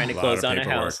paperwork Oh. trying to A lot close of on a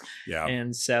paperwork. house. Yeah.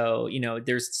 And so,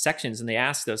 there's sections and they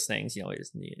ask those things,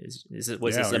 was Yeah, this a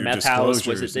your meth house? Was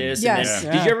disclosures it and- this? Yes. And then,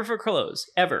 Yeah. did you ever foreclose?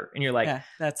 Ever? And you're like, Yeah,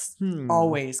 that's always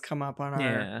always come up on our.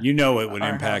 Yeah. It would Our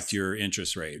impact house. your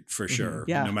interest rate for Mhm. sure.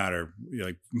 Yeah. No matter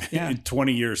Yeah.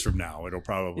 20 years from now, it'll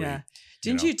probably. Yeah.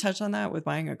 Didn't you touch on that with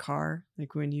buying a car?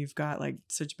 Like when you've got like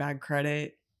such bad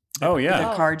credit. Oh, yeah.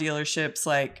 The Oh. car dealerships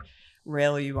like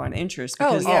rail you on interest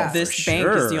Oh, because yeah. this For bank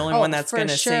is the sure. only Oh, one that's for going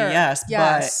to sure. say yes,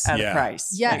 Yes. but at Yeah. a price.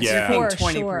 Yes, Like, Yeah. you're paying for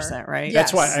 20%, sure. right?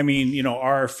 That's why, Yes.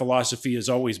 our philosophy has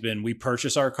always been we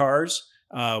purchase our cars.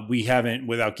 We haven't,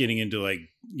 without getting into like,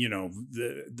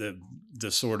 the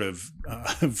sort of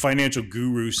financial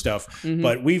guru stuff, Mhm.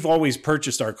 but we've always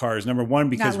purchased our cars. Number one,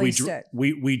 because Not leased it.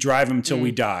 we drive them till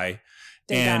we die.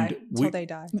 They and die we- till they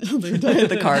die.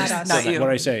 the cars, Not us. not you.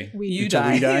 What I say? You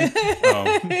Until we die. die?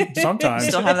 Oh, sometimes.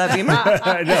 Still have that Beamer?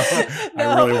 I know.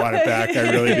 I really want it back.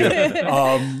 I really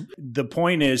do. The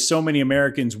point is, so many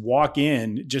Americans walk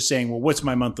in just saying, well, what's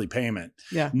my monthly payment?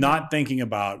 Yeah. Not thinking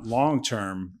about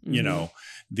long-term, Mhm.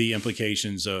 the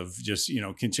implications of just,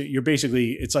 you're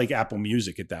basically, it's like Apple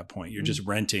Music at that point. You're just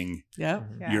renting Yeah.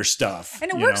 Yeah. your stuff.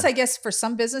 And it you works, know? I guess, for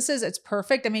some businesses. It's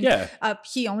perfect. I mean, Yeah.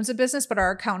 he owns a business, but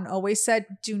our accountant always said,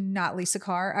 do not lease a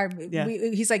car. Yeah.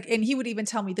 He's like, and he would even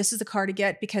tell me, this is the car to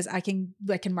get because I can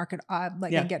mark it,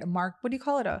 Yeah. and get a mark. What do you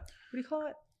call it?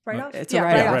 Write off? It's a yeah,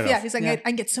 write-off. write-off. Write-off. Yeah. He's like, Yeah. I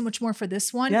can get so much more for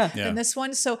this one Yeah. Yeah. than this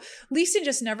one. So leasing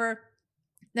just never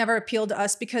appealed to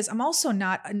us because I'm also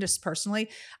not, and just personally,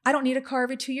 I don't need a car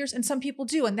every 2 years, and some people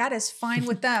do, and that is fine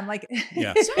with them. Like,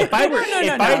 Yeah. If I were,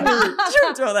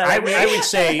 Don't throw that I, at me. I would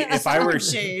say if I were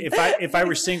Shade. if I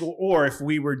were single or if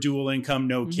we were dual income,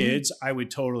 no Mhm. kids, I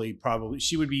would totally probably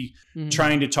she would be Mhm.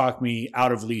 trying to talk me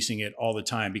out of leasing it all the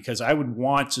time because I would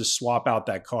want to swap out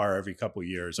that car every couple of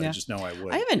years. I Yeah. just know I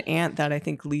would. I have an aunt that I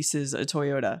think leases a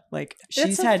Toyota. Like That's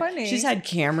she's so had funny.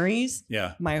 Camrys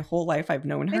yeah. my whole life. I've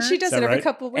known her. and she does that it every right?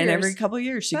 couple of years. And every couple of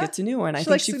years she Yeah. gets a new one. I She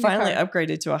think likes she the new finally car.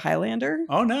 upgraded to a Highlander.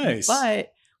 Oh, nice.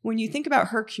 But when you think about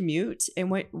her commute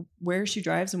and where she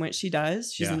drives and what she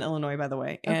does, she's Yeah. in Illinois, by the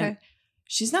way, Okay. and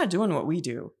she's not doing what we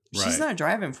do. Right. She's not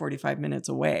driving 45 minutes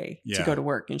away Yeah. to go to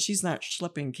work, and she's not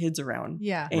schlepping kids around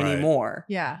Yeah. Right. anymore.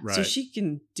 Yeah. Right. So she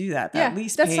can do that. Yeah, That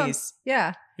lease that pays, sounds-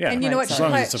 Yeah. yeah. And you know Right, what? as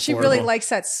long as it's She really affordable. likes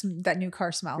that new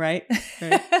car smell. right?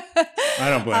 Right. I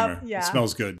don't blame her. Yeah. It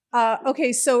smells good.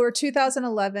 Okay, so we're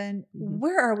 2011. Mhm.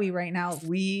 Where are we right now?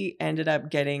 We ended up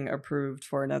getting approved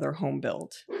for another home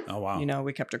build. Oh wow. You know,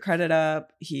 we kept our credit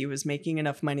up. He was making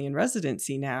enough money in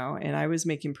residency now, and I was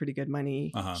making pretty good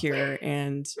money Uh-huh. here,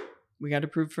 and we got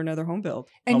approved for another home build.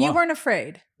 And Oh, you wow. weren't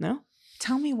afraid. No,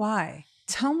 Tell me why.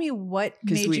 Tell me what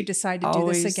 'Cause made we you decide to do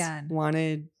always this again.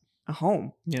 wanted a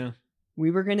home. Yeah.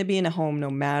 we were going to be in a home no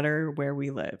matter where we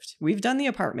lived. We've done the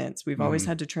apartments. We've always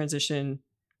had to transition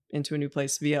into a new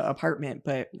place via apartment,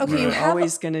 but Okay, we're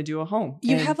always going to do a home.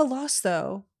 You And have a loss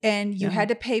though, and you Yeah. had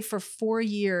to pay for 4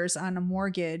 years on a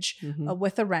mortgage Mhm.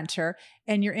 with a renter,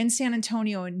 and you're in San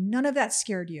Antonio, and none of that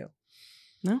scared you.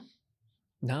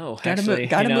 No, Gotta actually,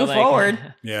 move forward.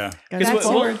 Yeah. gotta That's move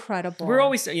forward. incredible. We're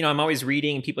always, I'm always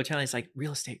reading people telling us like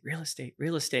real estate,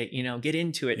 get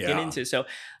into it, get Yeah. into it. So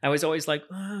I was always like,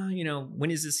 when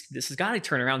is this has got to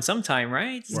turn around sometime,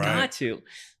 right? It's Right. got to.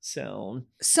 So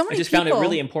so I many just people, found it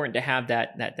really important to have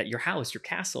that your house, your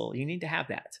castle, you need to have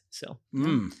that. So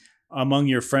Among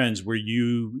your friends, were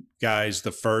you guys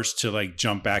the first to like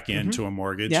jump back into a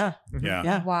mortgage? Yeah. Yeah.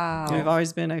 Yeah. Wow. We've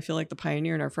always been, I feel like, the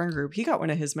pioneer in our friend group. He got one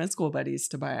of his med school buddies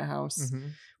to buy a house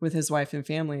with his wife and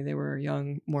family. They were a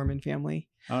young Mormon family.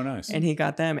 Oh, nice. And he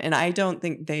got them. And I don't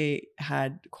think they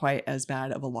had quite as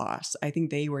bad of a loss. I think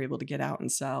they were able to get out and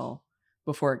sell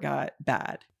before it got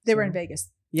bad. They were in So,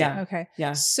 Vegas. Yeah. Okay.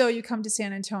 Yeah. So you come to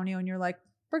San Antonio, and you're like,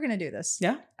 we're going to do this.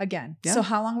 Yeah. Again. Yeah. So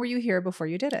how long were you here before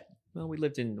you did it? well, we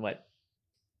lived in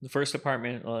the first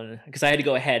apartment because I had to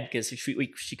go ahead because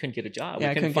she couldn't get a job. Yeah,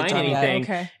 We I couldn't couldn't find get a job. anything.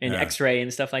 Okay. And Yeah. X-ray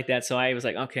and stuff like that. So I was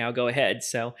like, okay, I'll go ahead.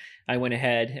 So I went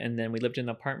ahead, and then we lived in an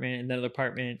apartment, another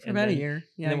apartment, For and about then, a year.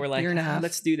 Yeah. and then we're like, year and a half.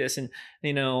 let's do this. And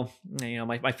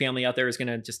my family out there is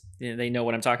gonna just they know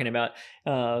what I'm talking about.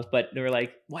 But they were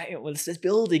like, why? Well, let's just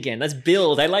build again. Let's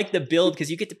build. I like the build because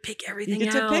you get to pick everything You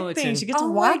get to out. pick things. and You get to Oh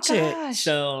my watch it. gosh.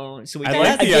 so we I did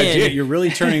like it the again. idea. You're really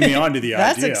turning me on to the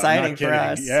That's idea. I'm not exciting for kidding.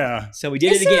 us. Yeah. So we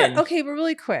did Is it there- again. Okay, but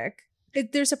really quick.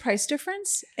 There's a price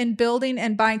difference in building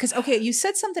and buying. Because, okay, you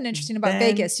said something interesting about Then-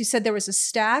 Vegas. You said there was a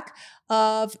stack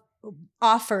of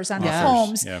offers on Yeah.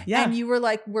 homes, Yeah. Yeah. and you were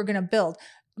like, we're going to build.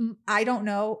 I don't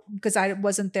know, because I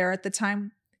wasn't there at the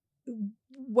time.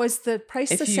 Was the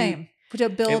price If the you- same to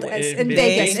build as in it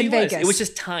Vegas? basically In was. Vegas. It was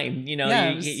just time. Yeah,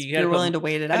 you you're willing to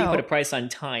wait it how do you out. put a price on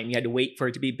time? You had to wait for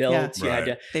it to be built. Yeah. You had Right.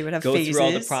 to They would have go phases. through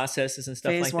all the processes and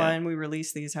stuff Phase like one, we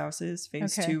release these houses.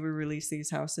 Phase Okay. 2, we release these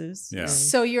houses. Yeah. And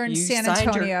So you're in you San signed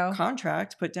Antonio. your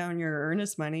contract, put down your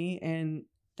earnest money, and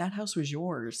that house was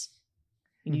yours.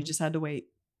 And you Mhm. just had to wait.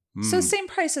 So Mm. same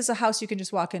price as a house you can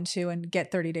just walk into and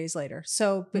get 30 days later.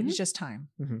 So, but it's just time.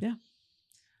 that. Yeah.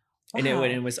 And Wow.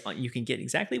 it was you can get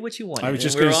exactly what you want. I was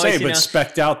just going to say, but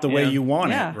specced out the way Yeah. you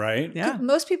want Yeah. it, right? Yeah.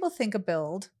 Most people think a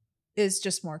build is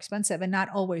just more expensive, and not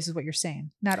always is what you're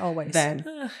saying. Not always. Then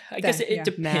I guess Then, it yeah.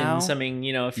 depends. Now- I mean,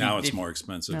 if Now you, it's if, more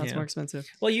expensive. now it's Yeah. more expensive.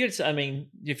 Well,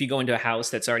 if you go into a house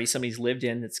that's already somebody's lived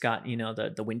in, that's got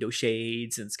the window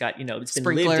shades and it's got it's been lived in.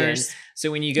 Sprinklers.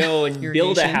 So when you go and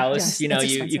build a Irrigation. house, Yes, you that's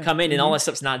you expensive. come in and all Mhm. that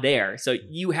stuff's not there. So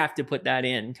you have to put that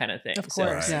in, kind of thing. Of So-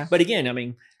 course. Right. Yeah. but again, I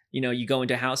mean, you go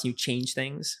into a house and you change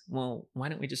things. Well, why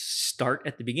don't we just start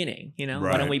at the beginning? Why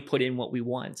Right. don't we put in what we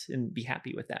want and be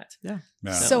happy with that? Yeah.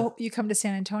 So you come to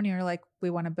San Antonio, you're like, we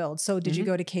want to build. So did you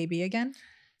go to KB again?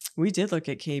 We did look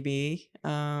at KB.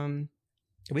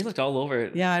 We looked all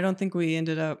over. Yeah, I don't think we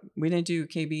didn't do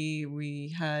KB.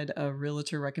 We had a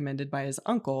realtor recommended by his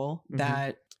uncle Mhm.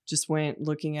 that just went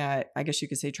looking at, I guess you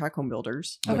could say, tract home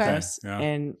builders with Okay. us. Yeah.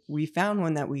 And we found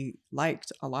one that we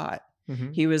liked a lot.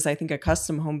 Mhm. He was, I think, a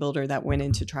custom home builder that went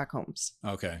into tract homes.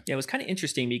 Okay. Yeah, it was kind of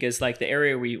interesting because like the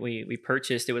area we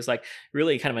purchased, it was like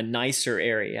really kind of a nicer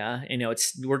area.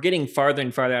 We're getting farther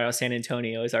and farther out of San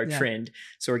Antonio is our Yeah. trend.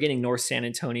 So we're getting North San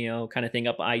Antonio kind of thing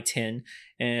up I-10,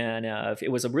 and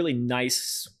it was a really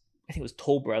nice. I think it was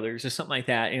Toll Brothers or something like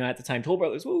that. At the time, Toll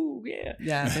Brothers, woo, yeah.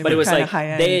 Yeah, they But were it was kinda like high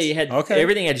end. they had Okay.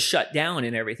 everything had shut down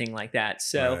and everything like that.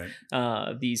 So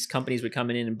Right. these companies would come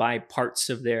in and buy parts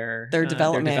of their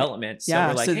development. So Yeah,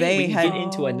 we're like, so hey, they we can had- get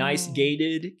into a nice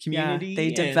gated community. Yeah, they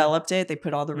and- developed it. They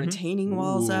put all the Mhm. retaining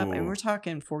walls up, and Ooh. we're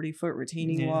talking 40-foot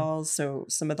retaining Yeah. walls. So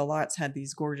some of the lots had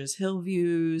these gorgeous hill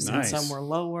views, and Nice. some were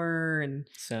lower and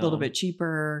So, a little bit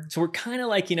cheaper. So we're kind of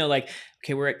like,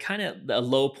 okay, we're at kind of a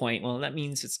low point. Well, that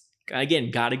means it's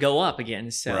again got to go up again.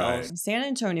 So Right. San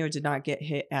Antonio did not get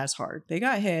hit as hard. They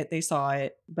got hit, they saw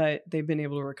it, but they've been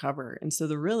able to recover. And so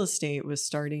the real estate was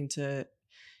starting to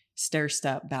stair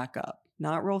step back up.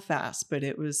 Not real fast, but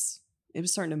it was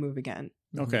starting to move again.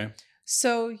 Okay.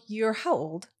 So you're how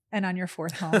old? And on your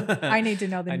fourth home? I need to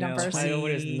know the I know. numbers. I know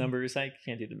what is the numbers. I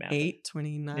can't do the math. 8,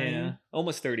 29. Yeah,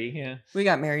 almost 30. Yeah, We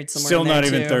got married somewhere. Still in there not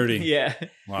even too. 30. yeah,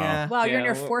 Wow. Yeah. Wow, you're in Yeah,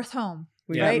 your well- fourth home,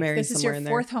 We Yeah. got married This is somewhere your in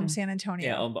there. fourth home, Yeah. San Antonio.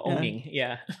 yeah, owning.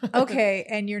 Yeah, Okay,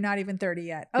 and you're not even 30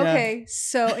 yet. Yeah. Okay,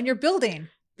 so and you're building.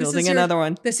 This is Building your- another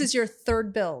one. This is your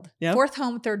third build. Yep. Fourth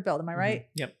home, third build. Am I right?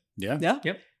 Yep. Yeah.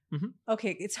 Yeah.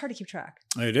 Okay, it's hard to keep track.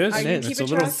 It is. Are you It's keeping a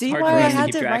little track? See hard why for I us to had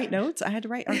keep to track. write notes? I had to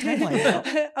write our timeline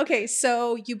out. Okay,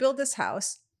 so you build this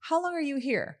house. How long are you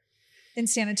here? in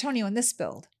San Antonio in this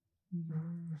build?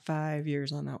 5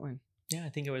 years on that one. Yeah, I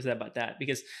think it was about that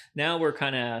because now we're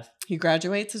kind of He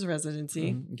graduates his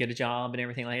residency. get a job and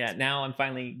everything like that. Now I'm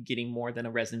finally getting more than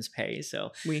a residence pay.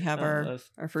 So We have our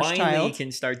first finally child.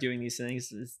 can start doing these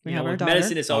things. We You have know, our with daughter.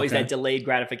 medicine, it's always Okay. that delayed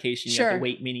gratification. You have Sure. to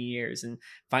wait many years and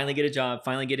finally get a job,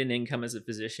 finally get an income as a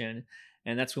physician.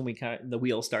 And that's when the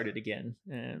wheel started again.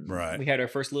 And Right. we had our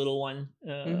first little one.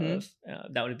 Mhm.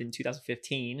 That would have been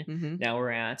 2015. Mhm. Now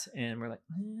we're at, and we're like,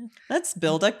 Let's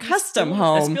build a let's custom build-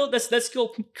 home. Let's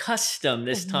go custom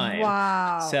this time.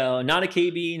 Wow. So not a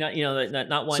KB,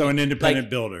 not one. So an independent like,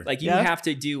 builder. Like you Yeah. have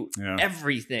to do Yeah.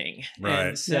 everything. Right.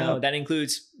 And so Yeah. that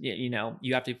includes,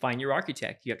 you have to find your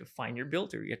architect, you have to find your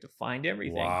builder, you have to find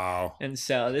everything. Wow. And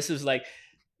so this was like,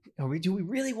 do we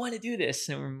really want to do this?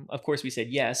 And of course we said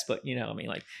yes, but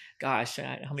gosh,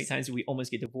 how many times did we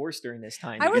almost get divorced during this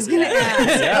time? I was because going of to that?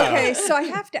 ask. Yeah. Okay, so I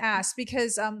have to ask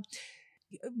because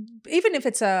even if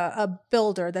it's a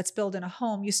builder that's building a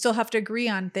home, you still have to agree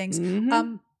on things.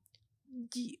 Mhm.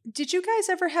 Did you guys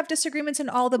ever have disagreements in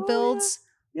all the Oh, builds?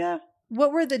 Yeah.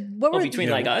 What were Between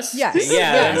Yeah. like us? Yes.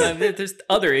 Yeah. Yes. There's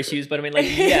other issues, but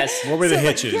yes. What were the So,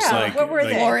 hitches? yeah, like, what were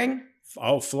like- they? Flooring.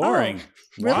 Oh, flooring.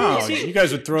 really? Wow. See- You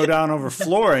guys would throw down over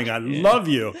flooring. I love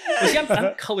you. Well, see, I'm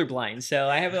colorblind, so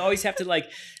I always have to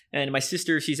and my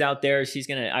sister, she's out there.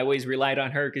 I always relied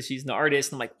on her because she's an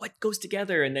artist. I'm like, what goes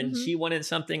together? And then Mhm. she wanted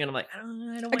something, and I'm like, I don't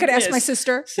I want could ask my this.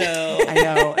 sister. So I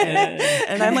know.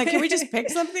 And I'm like, can we just pick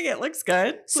something? It looks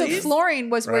good. So Please. flooring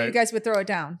was where you Right. guys would throw it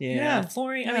down. yeah,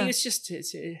 flooring. I Yeah.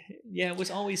 mean, it was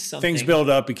always something. Things build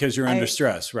up because you're under I-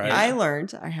 stress, right? I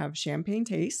learned I have champagne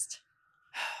taste,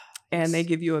 and they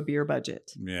give you a beer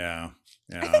budget, yeah.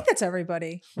 I think that's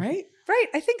everybody. right? Right.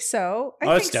 I think so. I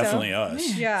Oh, that's think so. definitely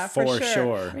us. Yeah, for for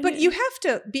sure. sure. But you have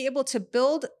to be able to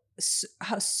build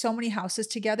so many houses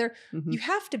together. Mhm. You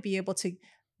have to be able to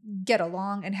get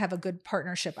along and have a good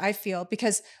partnership, I feel,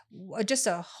 because just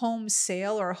a home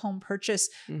sale or a home purchase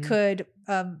Mhm. could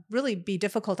really be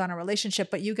difficult on a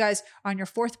relationship. But you guys are on your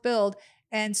fourth build.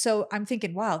 And so I'm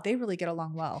thinking, wow, they really get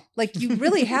along well. Like you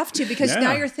really have to, because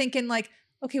now Yeah. you're thinking like,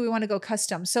 okay, we want to go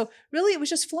custom. So really it was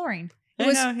just flooring. It I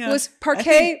was, know, yeah. it was I parquet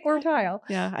think- or tile.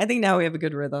 Yeah, I think now we have a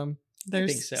good rhythm.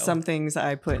 There's think so. some things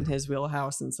I put in his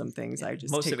wheelhouse, and some things I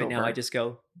just Most take of it now, over. I just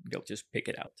go just pick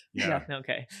it out. Yeah.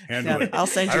 Okay. Handle Yeah, it. I'll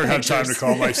send I you don't have time to pictures.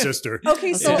 call my sister. Okay,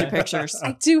 I'll so send you pictures.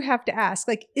 I do have to ask,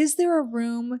 like, is there a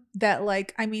room that,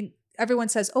 like, I mean, everyone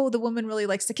says, oh, the woman really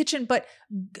likes the kitchen, but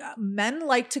men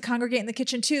like to congregate in the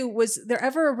kitchen too. Was there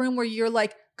ever a room where you're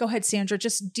like, go ahead, Sandra,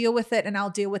 just deal with it and I'll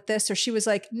deal with this? Or she was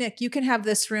like, Nick, you can have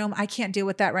this room. I can't deal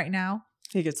with that right now.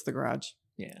 He gets the garage,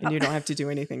 Yeah. and you don't have to do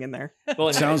anything in there. Well,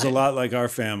 and Sounds a lot like our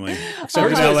family. Except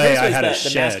Hers in was- LA, hers I was had a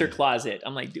the master shed. closet.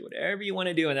 I'm like, do whatever you want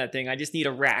to do in that thing. I just need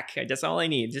a rack. That's all I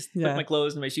need. Just Yeah. put my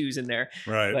clothes and my shoes in there.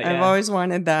 Right. But- I've Yeah. always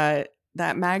wanted that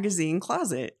magazine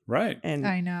closet, Right. and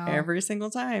I know. every single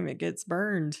time it gets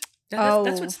burned. That's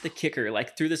Oh. what's the kicker.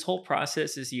 Like through this whole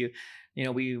process is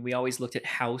we always looked at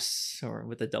house or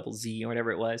with a double Z or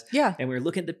whatever it was. Yeah. And we were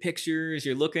looking at the pictures.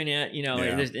 You're looking at, Yeah.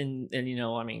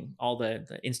 I mean, all the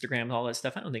Instagram, all that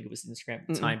stuff. I don't think it was Instagram at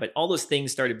the Mm-mm. time, but all those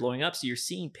things started blowing up. So you're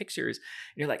seeing pictures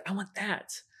and you're like, I want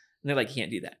that. And they're like, you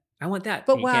can't do that. I want that.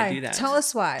 But you why? can't do that. Tell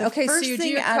us why. The Okay, so first you do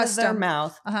thing your out of their custom.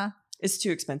 mouth Uh-huh. is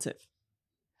too expensive.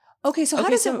 Okay, so how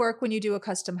Okay, does it so- work when you do a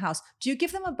custom house? Do you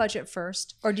give them a budget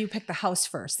first or do you pick the house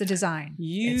first, the design?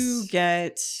 You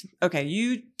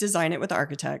you design it with the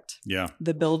architect. Yeah.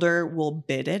 The builder will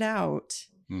bid it out.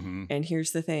 Mm-hmm. And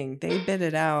here's the thing, they bid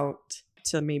it out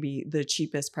to maybe the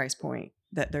cheapest price point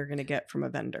that they're going to get from a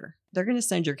vendor. They're going to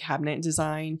send your cabinet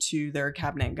design to their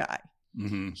cabinet guy.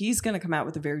 Mm-hmm. He's going to come out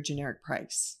with a very generic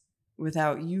price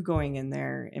without you going in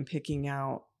there and picking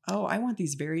out, oh, I want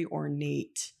these very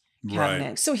ornate Right.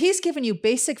 cabinets. So he's giving you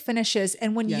basic finishes.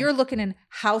 And when Yeah. you're looking in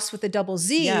house with a double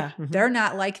Z, Yeah. they're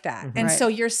not like that. Mhm. And Right. so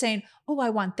you're saying, oh,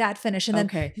 I want that finish. And then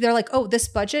Okay. they're like, oh, this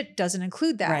budget doesn't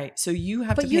include that. Right. So you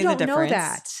have But to you pay the don't know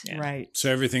difference. that. Yeah. Right.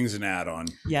 So everything's an add-on.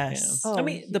 Yes. Oh. I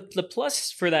mean, the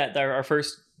plus for that, our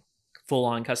first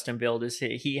full-on custom build is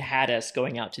he had us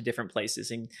going out to different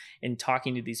places and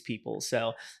talking to these people.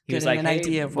 So he was Getting like, an hey,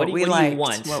 idea of what what we do you liked,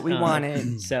 want? what we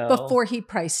wanted. So Before he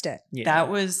priced it. yeah.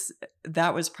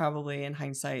 That was probably in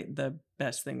hindsight the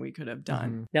best thing we could have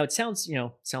done. Mhm. Now it sounds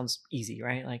easy,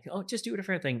 right? Like, oh, just do a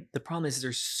different thing. The problem is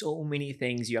there's so many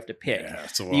things you have to pick. Yeah,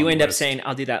 it's a You long end up list. saying,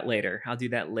 I'll do that later.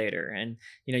 And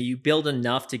you build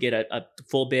enough to get a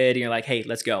full bid and you're like, hey,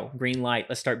 let's go. Green light.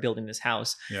 Let's start building this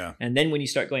house. Yeah. And then when you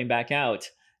start going back out,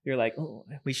 you're like, oh,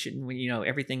 we shouldn't,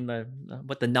 everything,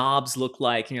 what the knobs look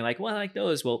like. And you're like, well, I like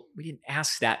those. Well, we didn't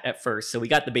ask that at first. So we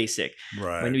got the basic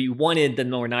Right. when we wanted the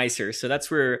more nicer. So that's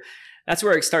where that's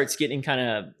where it starts getting kind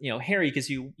of, hairy, because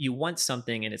you want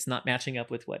something and it's not matching up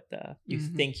with what you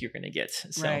think you're going to get.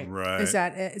 So, Right. Is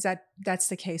that's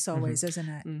the case always, isn't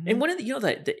it? and one of the,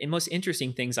 the most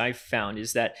interesting things I've found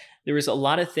is that there was a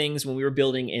lot of things when we were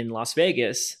building in Las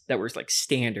Vegas that were like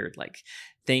standard, like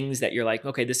things that you're like,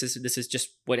 okay, this is just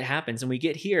what happens. And we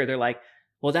get here, they're like,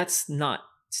 well, that's not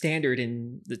standard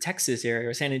in the Texas area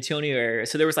or San Antonio area.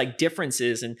 So there was like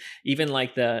differences, and even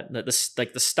like the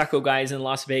stucco guys in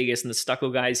Las Vegas and the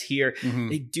stucco guys here,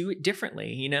 they do it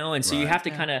differently, and so you have to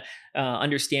kind of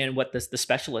understand what the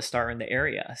specialists are in the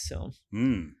area. So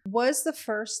Was the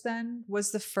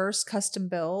first custom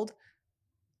build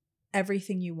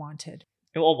everything you wanted?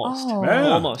 Almost. Oh. Yeah.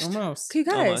 Almost. You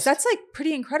guys, Almost. that's like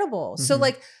pretty incredible. So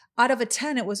like out of a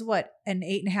 10, it was what, an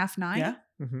 8.5, 9? Yeah.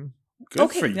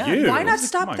 Good for you. Why not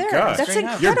stop my there? gosh. That's Straight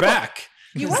up. incredible. You're back.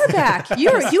 You are back.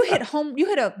 You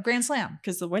hit a grand slam.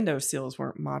 Because the window seals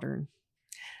weren't modern.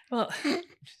 Well,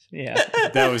 yeah.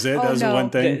 That was it. Oh, That was the no. one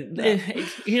thing.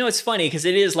 It's funny because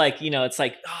it is like, it's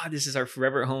like, this is our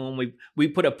forever home. We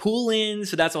put a pool in,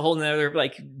 so that's a whole nother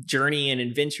like journey and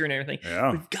adventure and everything.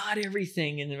 Yeah. We've got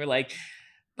everything, and we're like,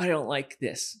 but I don't like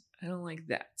this. I don't like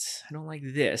that. I don't like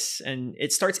this, and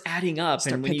it starts adding up.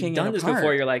 Start And when picking you've it done this apart.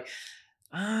 before, you're like,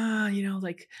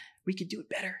 like we could do it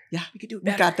better. Yeah. we could do it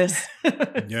We better. got this.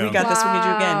 Yeah. We got this. We can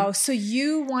do again. Wow. So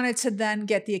you wanted to then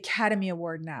get the Academy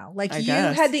Award now. Like I you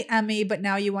guess. had the Emmy, but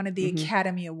now you wanted the Mhm.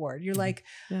 Academy Award. You're like,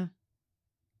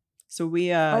 So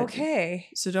we okay.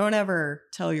 So don't ever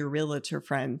tell your realtor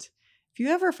friend. If you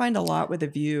ever find a lot with a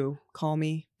view, call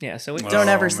me. Yeah. So we, Don't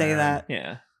Oh, ever say man. that.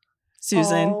 yeah.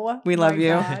 Susan, Oh, we love my you.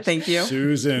 gosh. Thank you.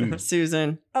 Susan.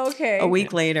 Susan, Okay. a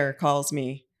week later, calls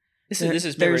me. This There- is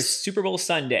remember there's- Super Bowl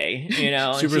Sunday,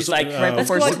 and Super she's like, right let's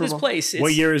before go out to Super this Bowl. place.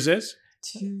 What year is this?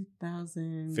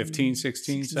 2000. 15,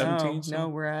 16, 17? No,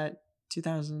 we're at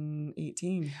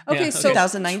 2018. Okay. Yeah, So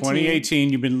 2019. 2018.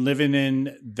 You've been living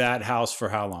in that house for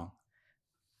how long?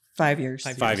 5 years.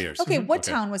 5 years. okay, what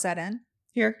Okay. town was that in?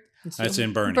 Here. That's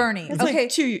in Bernie. Bernie. It's Okay.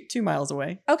 like 2 miles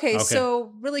away. Okay, Okay.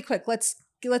 so really quick, let's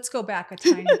go back a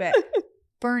tiny bit.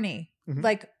 Bernie, Mhm.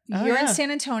 like Oh, you're in yeah.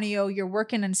 San Antonio, you're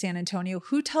working in San Antonio.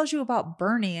 Who tells you about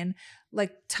Bernie? And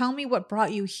like, tell me what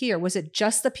brought you here. Was it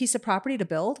just the piece of property to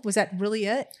build? Was that really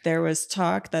it? There was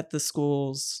talk that the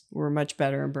schools were much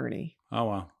better in Bernie. Oh,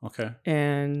 wow. Okay.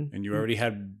 And And you already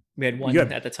had We had one you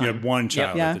had, at the time. You had one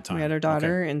child yeah, at the time. we had our Okay.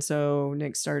 daughter. And so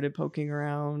Nick started poking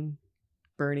around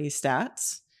Bernie's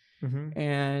stats. Mhm.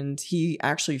 And he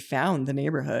actually found the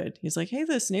neighborhood. He's like, hey,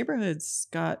 this neighborhood's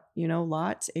got,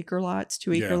 lots, acre lots,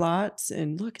 2 acre Yeah. lots.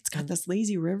 And look, it's got this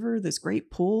lazy river, this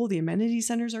great pool. The amenity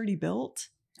center's already built.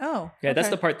 Oh, Yeah, that's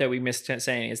okay. the part that we missed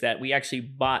saying, is that we actually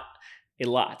bought a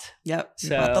lot. Yep. we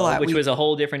So, bought the lot. which We- was a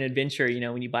whole different adventure.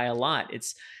 When you buy a lot,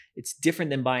 it's different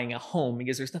than buying a home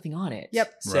because there's nothing on it.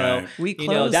 Yep. So, Right. we you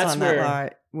closed know, that's on where- that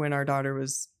lot when our daughter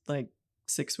was like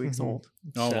 6 weeks Mhm. old.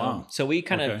 Oh, so, wow. So we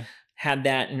kind of Okay. had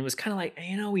that, and it was kind of like,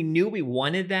 we knew we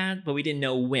wanted that, but we didn't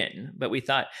know when. But we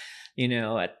thought, we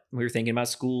were thinking about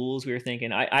schools. We were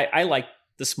thinking, I like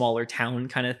the smaller town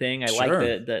kind of thing. I like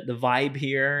Sure. the vibe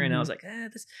here, and I Mhm. was like,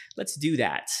 let's do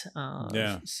that.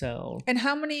 Yeah. So And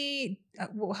how many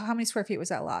square feet was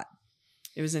that lot?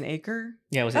 It was an acre.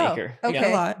 yeah, it was an Oh, acre. okay.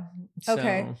 Yeah. A lot. So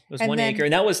Okay. it was And 1 then- acre,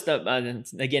 and that was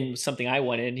again something I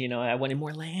wanted. I wanted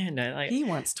more land. He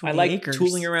wants I 20 like acres.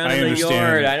 tooling around I in the understand.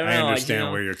 yard. I don't know. I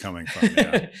understand where you're coming from.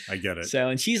 Yeah, I get it. So,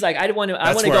 and she's like, I want to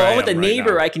That's go where I with the am right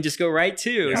neighbor. now. I can just go right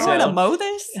to. Yeah. You So, want to mow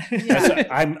this? That's-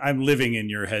 I'm living in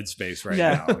your headspace right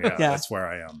Yeah. now. Yeah, Yeah. that's where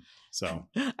I am. So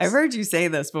I've heard you say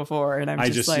this before, and I'm I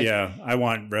just, just like, I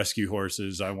want rescue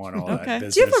horses. I want all Okay. that Do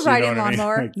business. Do you have a know riding what I mean?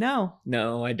 lawnmower? Like, no.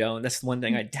 no, I don't. That's one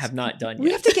thing I have not done yet.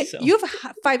 We have to get. So. You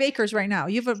have 5 acres right now.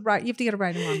 You have to get a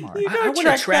riding lawnmower. You I gotta want a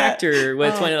track that. tractor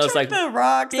with one of those Truck like the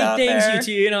rocks big out things.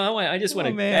 there. I just want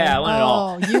to. Oh, man. Yeah, I want it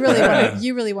all. Oh,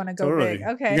 you really want to go totally. big. Okay.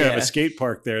 You're gonna have Yeah. a skate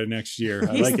park there next year.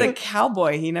 I He's like the it.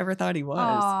 cowboy he never thought he was.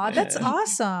 Aw, that's Yeah.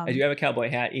 awesome. I do have a cowboy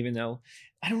hat, even though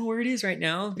I don't know where it is right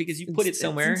now because you put it It's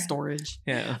somewhere. in storage.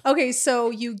 Yeah. Okay,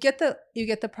 so you get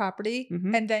the property,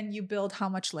 Mhm. and then you build how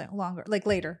much longer? Like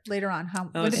later on? Oh,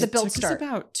 When did it the build It took start? us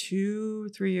about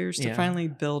 2-3 years to Yeah. finally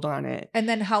build on it. And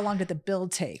then how long did the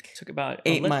build take? Took about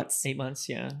 8 months. 8 months.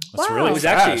 Yeah. That's Wow. really It was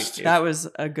actually- fast. That was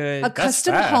a good A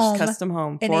custom fast. home, custom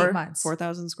home in 8 months.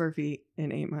 4,000 square feet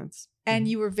in 8 months. and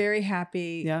you were very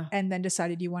happy. Yeah. And then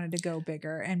decided you wanted to go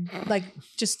bigger and like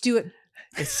just do it.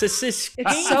 It's just It's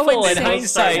so painful in insane.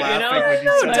 hindsight, you Laughing know. when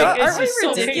you said Like, that. it's Aren't we just so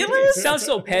petty. ridiculous? It sounds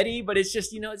so petty, but it's just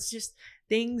it's just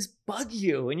things bug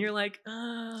you, and you're like,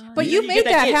 But you get made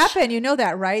that itch. happen. You know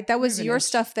that, right? That was Even your itch.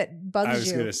 stuff that bugs I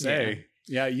was you. gonna say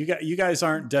Yeah, you guys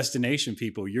aren't destination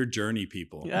people. You're journey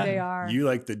people. Yeah. They are. You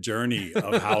like the journey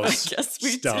of house Yes, we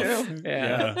stuff. do.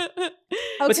 Yeah.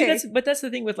 Okay. But that's the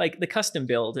thing with like the custom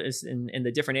build is in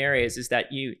the different areas is that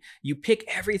you pick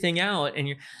everything out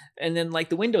and then like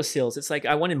the window sills, it's like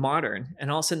I wanted modern, and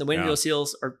all of a sudden the window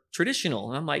sills are traditional,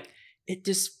 and I'm like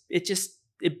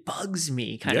it bugs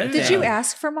me kind of. Did thing. you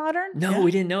ask for modern? No, we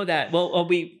didn't know that. Well,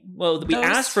 we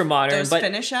asked for modern, those but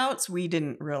finish outs we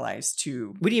didn't realize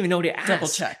to we didn't even know to ask. double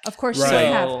check. Of course you Right.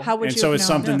 would have. How would And you so have it's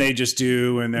known? something they just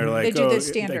do, and they're like, They do oh, the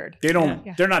standard. They don't.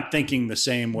 Yeah. They're not thinking the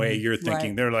same way you're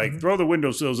thinking. Right. They're like, throw the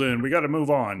windowsills in. We got to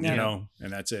move on. Yeah. You know,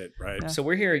 and that's it, right? Yeah. So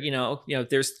we're here,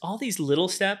 there's all these little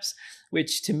steps,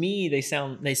 which to me they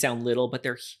sound little, but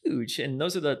they're huge, and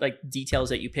those are the like details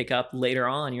that you pick up later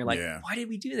on. You're like, why did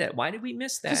we do that? Why did we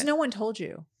miss that? Because no one told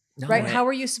you. No, Right? How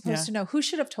are you supposed Yeah. to know? Who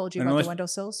should have told you And about unless- the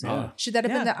windowsills? Yeah. Should that have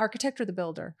been Yeah. the architect or the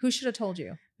builder? Who should have told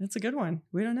you? That's a good one.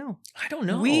 We don't know. I don't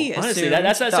know. We honestly, assumed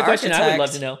that's the a question I would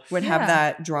love to architect know. Would Yeah. have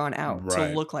that drawn out Right.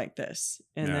 to look like this,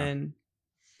 and Yeah. then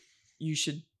you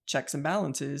should checks and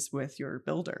balances with your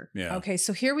builder. Yeah. Okay,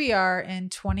 so here we are in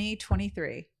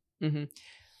 2023. Mm-hmm.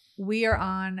 We are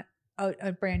on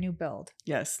a brand new build.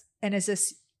 Yes. And is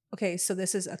this okay? So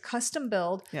this is a custom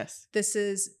build. Yes. This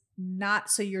is not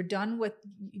so you're done with.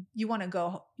 You want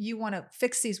to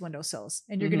fix these windowsills,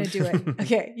 and you're going to do it.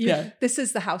 Okay. Yeah. This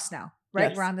is the house now, right?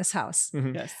 Yes. We're on this house.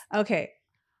 Mhm. Yes. Okay.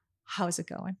 How's it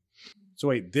going? So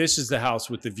wait, this is the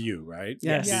house with the view, right?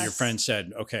 Yes. Your Yes. friend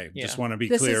said, okay, Yeah. just want to be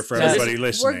This clear is- for so this everybody is-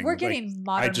 listening. We're Like, getting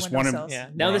modern just wanna- windowsills. Yeah.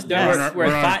 We're Now on- this, we're on our- we're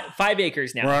we're on- at 5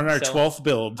 acres now. We're on our so- 12th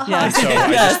build. Yeah. And so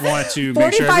I just want to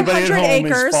make sure everybody at 4,500 home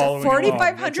acres, is following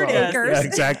 4,500 along. That's all. acres. Yeah,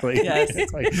 exactly. Yes.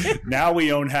 It's like, now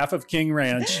we own half of King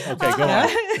Ranch. Okay, go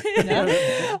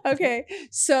Yeah. on. Okay.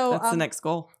 So That's the next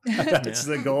goal. That's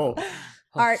the goal. Oh,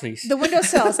 all right, please. the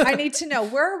windowsills. I need to know,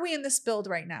 where are we in this build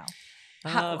right now?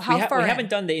 How far we in?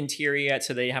 haven't done the interior yet,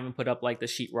 so they haven't put up like the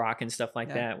sheetrock and stuff like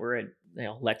Yeah. that. We're at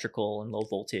electrical and low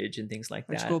voltage and things like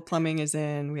that. Electrical plumbing is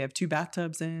in. We have 2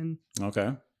 bathtubs in.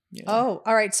 Okay. Yeah. Oh,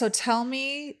 all right. So tell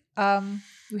me,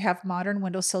 we have modern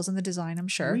windowsills in the design, I'm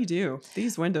sure. We do.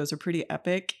 These windows are pretty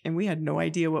epic, and we had no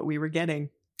idea what we were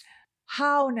getting.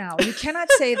 How now? You cannot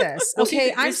say this. Well, see, Okay,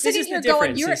 this- I'm this sitting is the here going,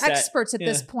 difference you're is that- experts at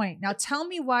this yeah. point. Now tell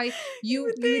me why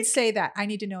you would say that. I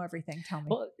need to know everything. Tell me.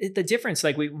 Well, the difference,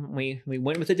 like we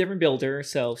went with a different builder,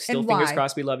 so still And fingers why?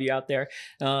 crossed, we love you out there.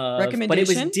 But it was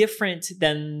Recommendation? different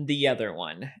than the other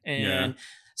one, and Yeah.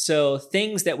 so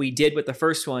things that we did with the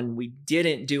first one, we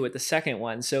didn't do with the second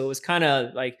one. So it was kind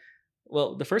of like,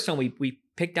 well, the first one we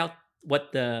picked out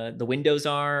what the windows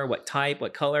are, what type,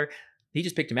 what color. He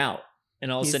just picked them out.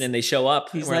 And all of a He's- sudden they show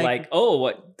up and he's we're like- like, oh,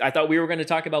 what? I thought we were going to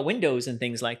talk about windows and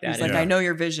things like that. He's like, Yeah. I know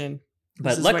your vision. This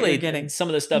But is what luckily, you're getting. some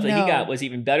of the stuff that No. he got was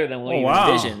even better than what Oh, we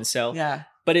wow. envisioned. So, Yeah.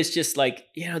 but it's just like,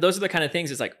 those are the kind of things.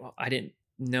 It's like, well, I didn't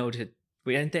know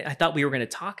I thought we were going to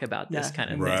talk about this Yeah. kind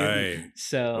of thing. Right.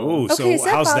 So, Oh, so Okay, is that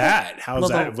how's bother- that? How's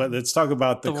Well, that? Let's talk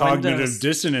about the the cognitive windows.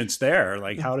 dissonance there.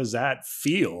 Like, how does that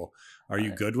feel? Are you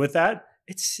good with that?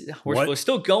 What? we're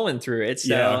still going through it.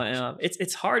 So Yeah.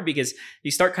 it's hard because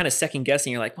you start kind of second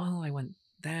guessing. You're like, well, I want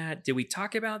that. Did we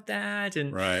talk about that?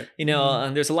 And Right.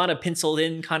 there's a lot of penciled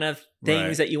in kind of things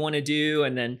Right. that you want to do,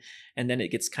 and then it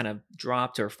gets kind of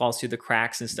dropped or falls through the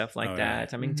cracks and stuff like Oh, yeah.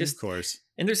 that. I mean, Mhm. just Of course.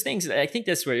 and there's things that I think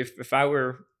that's where if I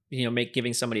were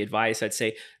giving somebody advice, I'd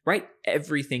say write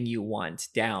everything you want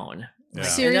down. Yeah.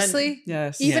 Seriously?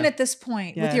 Yes. Even Yeah. at this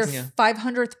point, with Yes. your Yeah.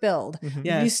 500th build,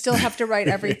 Yes. you still have to write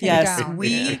everything Yes. down. We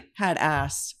Yeah. had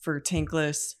asked for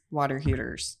tankless water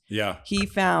heaters. Yeah. He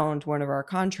found one of our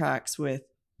contracts with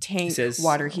tank says,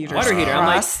 water heaters. water heater. I'm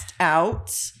like, crossed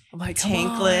out, I'm like, come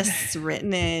on. tankless,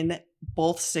 written in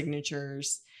both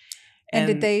signatures. And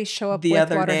did they show up the with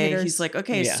other water day? heaters? He's like,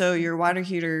 okay, Yeah. so your water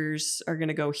heaters are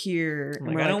gonna go here. I'm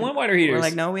And like, I don't want water heaters. We're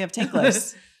like, no, we have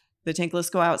tankless. The tankless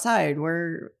go outside. What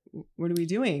are we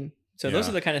doing? So those Yeah.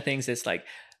 are the kind of things that's like,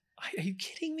 are you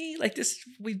kidding me? Like this,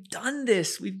 we've done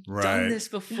this. We've Right. done this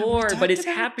Yeah, we before, but talked it's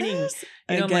about happening. this.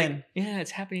 I'm like, Again. yeah,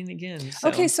 it's happening again. So.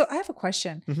 Okay, so I have a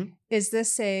question. Mhm. Is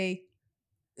this a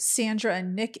Sandra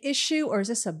and Nick issue, or is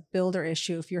this a builder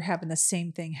issue if you're having the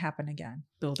same thing happen again?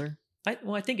 Builder. I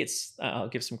think it's. I'll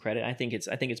give some credit. I think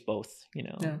it's both.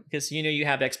 Yeah. Because you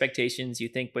have expectations. You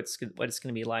think what it's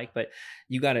going to be like, but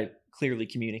you got to clearly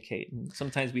communicate. And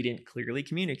sometimes we didn't clearly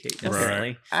communicate. Right.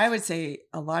 Apparently, I would say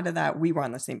a lot of that we were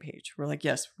on the same page. We're like,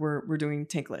 yes, we're doing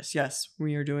tankless. Yes,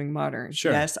 we are doing modern.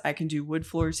 Sure. Yes, I can do wood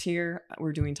floors here.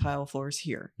 We're doing tile floors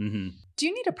here. Mm-hmm. Do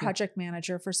you need a project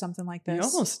manager for something like this? We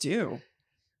almost do.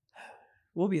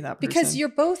 We'll be that person. Because you're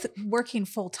both working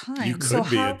full time. You could so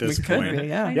be how, at this we could point. be,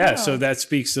 yeah. I Yeah. know. So that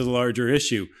speaks to the larger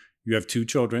issue. You have 2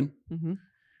 children. Mm-hmm.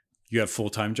 You have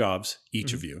full-time jobs,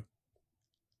 each of you.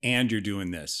 And you're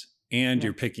doing this. And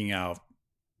you're picking out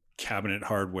cabinet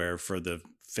hardware for the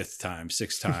 5th time,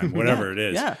 6th time, whatever it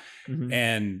is. Yeah.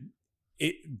 And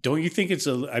don't you think it's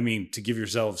to give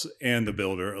yourselves and the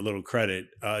builder a little credit,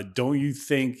 don't you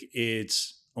think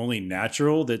it's only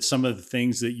natural that some of the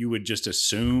things that you would just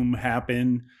assume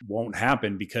happen won't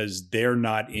happen because they're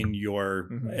not in your,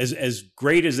 as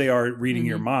great as they are at reading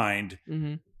your mind,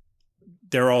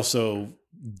 they're also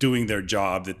doing their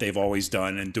job that they've always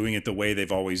done and doing it the way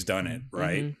they've always done it,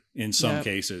 right? In some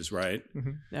cases, right?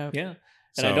 Yeah.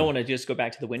 And I don't want to just go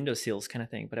back to the window seals kind of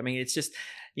thing, but I mean, it's just,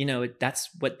 that's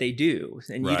what they do,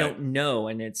 and you don't know.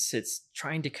 And it's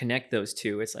trying to connect those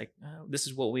two. It's like, oh, this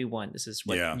is what we want. This is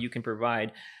what you can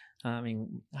provide. I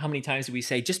mean, how many times do we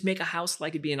say, just make a house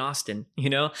like it'd be in Austin,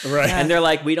 Right. And they're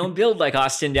like, we don't build like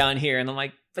Austin down here. And I'm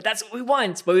like, but that's what we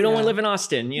want, but we don't want to live in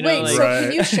Austin, Wait, so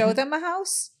can you show them a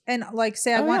house and like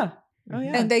say, I want,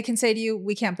 and they can say to you,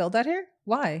 we can't build that here?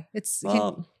 Why?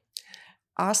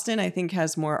 Austin, I think,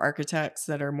 has more architects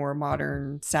that are more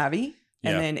modern savvy.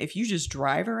 And then if you just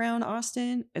drive around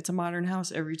Austin, it's a modern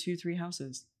house every 2-3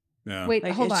 houses. Yeah. Wait,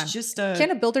 Like, hold it's on. just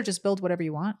Can a builder just build whatever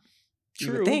you want?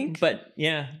 You would think. But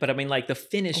I mean, like the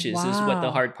finishes is what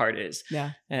the hard part is.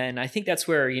 Yeah. And I think that's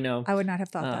where, I would not have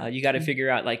thought that. You got to figure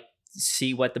out, like,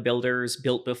 see what the builders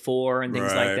built before and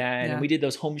things like that. Yeah. And we did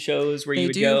those home shows where They you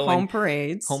would do go home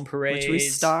parades, which which we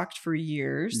stalked for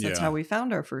years. That's Yeah. how we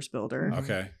found our first builder.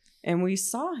 Okay. And we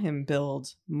saw him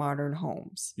build modern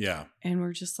homes. Yeah. And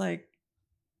we're just like,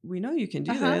 we know you can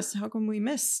do this. How come we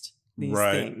missed these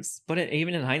things? But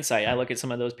even in hindsight, I look at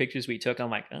some of those pictures we took. I'm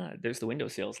like, there's the window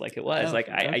sills, like it was.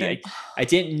 I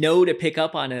didn't know to pick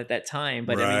up on it at that time,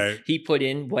 but I mean, he put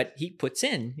in what he puts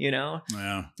in, Yeah.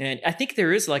 And I think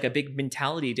there is like a big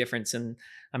mentality difference. And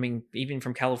I mean, even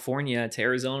from California to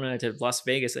Arizona to Las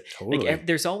Vegas, like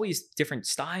there's always different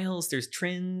styles. There's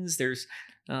trends. There's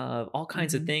all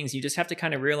kinds of things. You just have to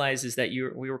kind of realize is that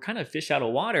we were kind of fish out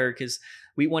of water because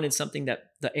we wanted something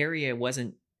that the area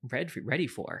wasn't ready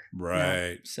for.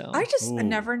 Right. So I just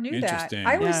never knew that.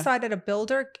 I always thought that a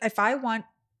builder, if I want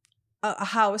a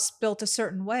house built a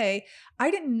certain way,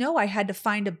 I didn't know I had to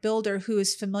find a builder who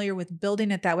is familiar with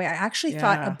building it that way. I actually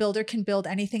thought a builder can build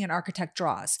anything an architect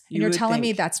draws. And you're telling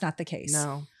me that's not the case.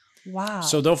 No. Wow.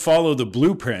 So they'll follow the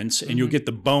blueprints and you'll get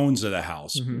the bones of the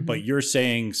house. But you're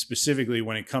saying specifically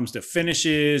when it comes to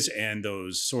finishes and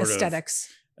those sort of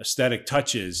aesthetic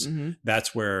touches,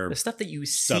 that's where the stuff that you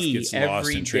stuff see gets lost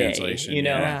every in day, translation.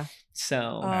 Yeah.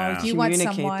 So you want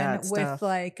Communicate someone that with stuff.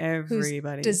 like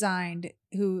Everybody. who's designed,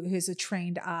 who has a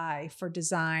trained eye for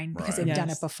design because they've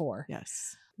done it before.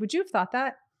 Yes. Would you have thought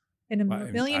that? In a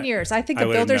million years. I think I a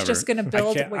would have builder's never. just going to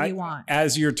build what you want.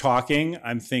 As you're talking,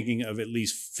 I'm thinking of at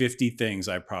least 50 things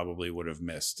I probably would have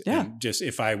missed. Yeah. And just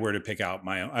if I were to pick out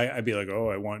my own, I'd be like, oh,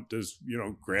 I want this,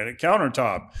 granite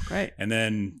countertop. Right. And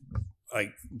then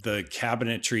like the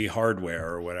cabinetry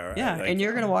hardware or whatever. Yeah. Like, and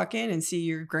you're going to walk in and see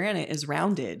your granite is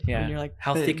rounded. Yeah. And you're like,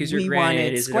 how "But thick is your we granite?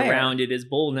 wanted Is square." it rounded? Is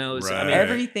bullnose? Right. I mean,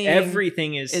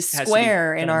 everything is has to be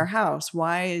square in done. our house.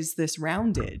 Why is this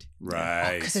rounded?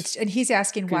 Right. And he's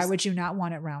asking, why would you not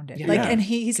want it rounded? Yeah. Like, Yeah. and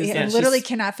he that's literally just-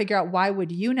 cannot figure out why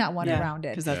would you not want it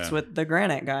rounded? Because that's what the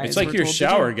granite guys It's like were your told to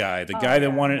shower do. guy, the guy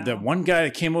that wanted, that one guy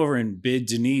that came over and bid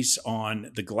Denise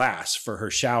on the glass for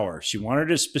her shower. She wanted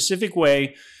it a specific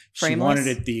way. Frameless? She wanted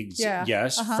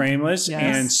it frameless Yes.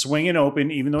 and swinging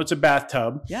open, even though it's a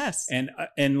bathtub. Yes.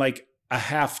 And like a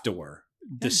half door.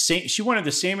 The same. She wanted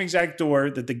the same exact door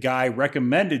that the guy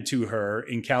recommended to her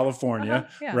in California,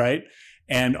 right?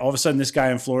 And all of a sudden, this guy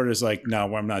in Florida is like,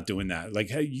 "No, I'm not doing that. Like,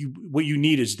 hey, what you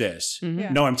need is this.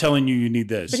 Mhm. No, I'm telling you, you need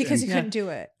this." But because And he couldn't do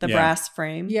it. The brass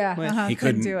frame. with- he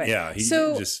couldn't do it. Yeah,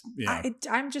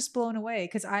 I'm just blown away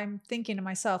because I'm thinking to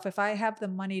myself, if I have the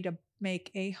money to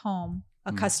make a home,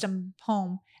 a custom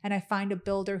home, and I find a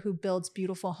builder who builds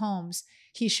beautiful homes,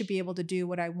 he should be able to do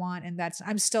what I want. And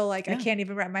I'm still like, I can't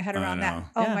even wrap my head around that.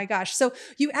 Oh my gosh. So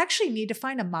you actually need to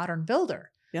find a modern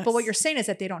builder. Yes. But what you're saying is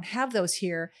that they don't have those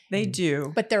here. They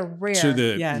do. But they're rare.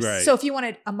 Yes. Right. So if you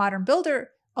wanted a modern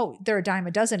builder, they're a dime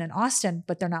a dozen in Austin,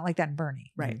 but they're not like that in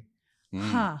Bernie. Right.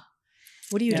 Huh.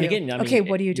 What do you do? Again, I mean,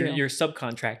 what do you do? Your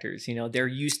subcontractors, they're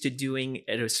used to doing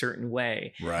it a certain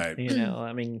way. Right.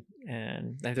 I mean,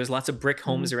 and there's lots of brick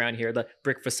homes around here, the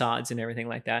brick facades and everything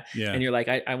like that. Yeah. And you're like,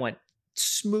 I want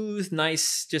smooth,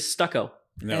 nice, just stucco.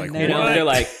 And they're like, they're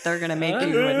like, they're going to make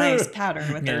you a nice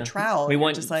pattern with their trowel. We You're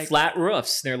want just like flat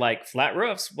roofs. They're like, flat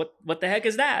roofs? What the heck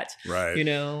is that? right.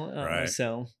 Right.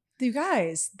 So You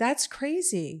guys, that's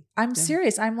crazy. I'm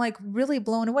serious. I'm like really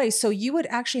blown away. So you would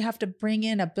actually have to bring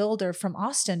in a builder from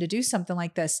Austin to do something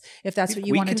like this if that's what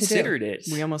you wanted to do. We considered it.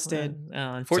 We almost did.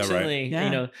 Unfortunately, right? you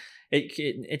know,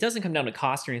 it doesn't come down to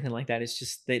cost or anything like that. It's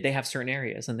just they have certain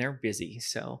areas and they're busy.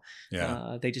 So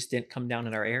they just didn't come down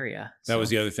in our area. That was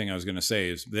the other thing I was going to say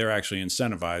is they're actually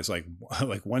incentivized.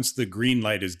 Like once the green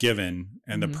light is given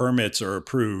and the permits are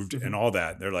approved and all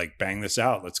that, they're like, bang this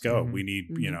out. Let's go. We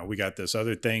need, you know, we got this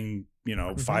other thing, you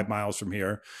know, 5 miles from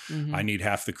here. I need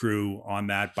half the crew on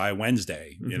that by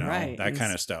Wednesday, you know, that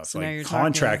kind of stuff. So like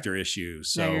contractor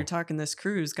issues. So now you're talking this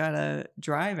crew's got to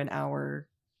drive an hour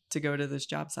to go to this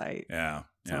job site. Yeah.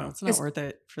 So it's not worth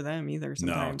it for them either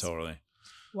sometimes. No, totally.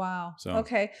 Wow. So.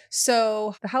 Okay.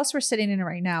 So the house we're sitting in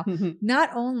right now,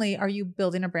 not only are you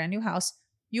building a brand new house,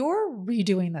 you're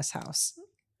redoing this house.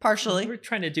 Partially. We're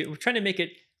trying to make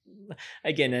it,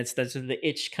 again, that's the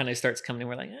itch kind of starts coming in.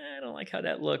 We're like, I don't like how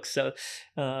that looks. So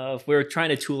we're trying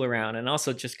to tool around, and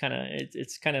also just kind of,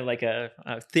 it's kind of like a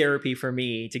therapy for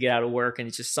me to get out of work. And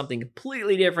it's just something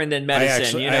completely different than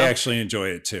medicine. I actually enjoy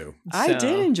it too. I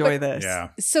did enjoy this. Yeah.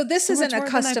 So this isn't a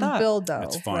custom build though.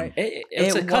 It's fun. Right?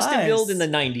 It's a custom build in the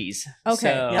 90s.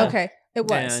 Okay. So, okay. It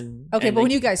was. But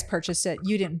when you guys purchased it,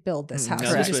 you didn't build this house.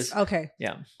 No, this was, okay.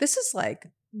 Yeah.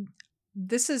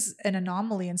 This is an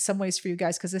anomaly in some ways for you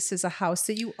guys because this is a house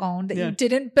that you own that you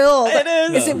didn't build. It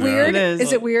is. Is it weird? It is.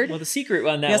 Is it weird? Well, the secret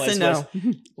on that was,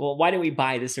 well, why did we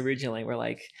buy this originally? We're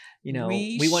like, you know,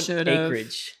 we want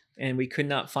acreage. And we could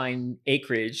not find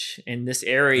acreage in this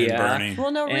area.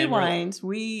 Well, no, rewind.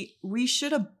 We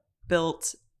should have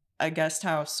built a guest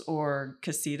house or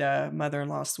casita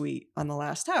mother-in-law suite on the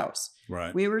last house.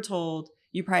 Right. We were told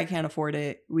you probably can't afford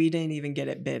it. We didn't even get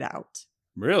it bid out.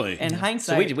 Really? In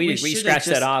hindsight, so we scratched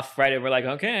that off, right? We're like,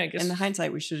 okay, I guess. In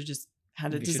hindsight, we should have just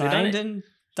had it designed and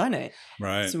done it.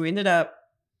 Right. So we ended up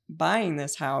buying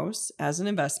this house as an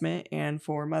investment and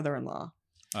for mother-in-law.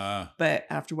 But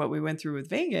after what we went through with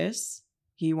Vegas,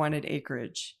 he wanted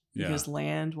acreage because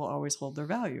land will always hold their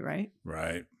value, right?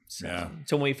 Right. So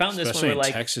when we found Especially this one, we're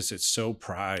like, Texas, it's so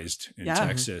prized in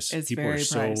Texas. People are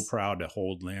so proud to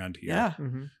hold land here.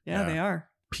 Yeah, they are.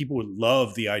 People would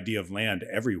love the idea of land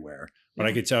everywhere. But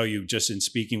I could tell you, just in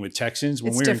speaking with Texans,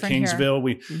 when we were in Kingsville,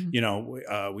 we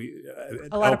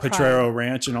El Potrero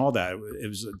Ranch and all that, it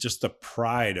was just the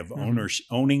pride of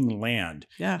owning land.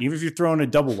 Yeah. Even if you're throwing a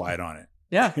double wide on it.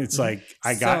 Yeah. It's like,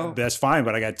 that's fine,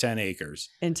 but I got 10 acres.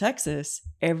 In Texas,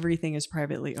 everything is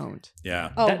privately owned.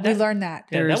 Yeah. Oh, we learned that.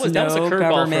 Yeah, that was a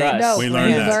curveball for us. No, we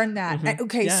learned that.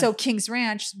 Okay, so Kings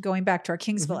Ranch, going back to our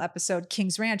Kingsville episode,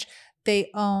 Kings Ranch, they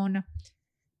own,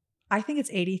 I think it's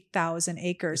 80,000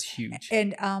 acres. It's huge.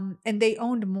 And they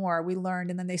owned more, we learned,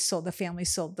 and then the family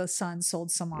sold, the son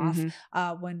sold some off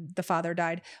when the father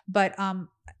died. But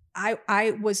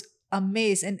I was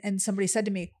amazed, and somebody said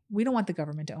to me, we don't want the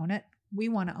government to own it. We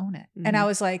want to own it. And I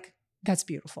was like, that's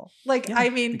beautiful. Like, I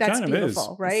mean, that's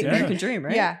beautiful, right? It's the American dream,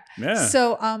 right? Yeah.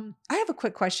 So I have a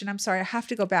quick question. I'm sorry, I have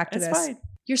to go back to this. Fine.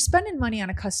 You're spending money on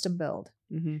a custom build.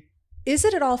 Is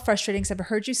it at all frustrating? Because I've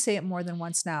heard you say it more than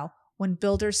once now, when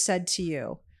builders said to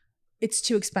you, it's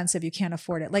too expensive, you can't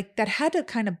afford it. Like, that had to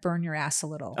kind of burn your ass a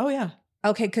little. Oh, yeah.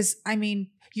 Okay, because I mean,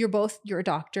 you're a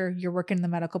doctor, you're working in the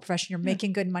medical profession, you're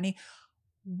making good money.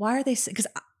 Why are they? Because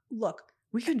look,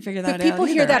 we couldn't figure that out. People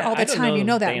hear that all the time. You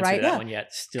know that, right? Yeah.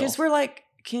 Because we're like,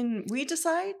 can we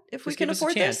decide if we can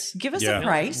afford this? Give us a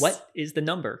price. What is the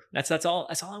number? That's all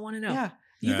I want to know. Yeah.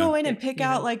 You go in and pick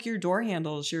out like your door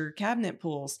handles, your cabinet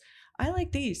pulls. I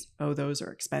like these. Oh, those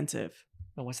are expensive.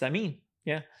 Well, what's that mean?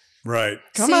 Yeah. Right.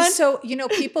 Come on. So,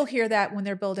 people hear that when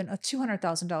they're building a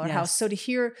 $200,000 house. So to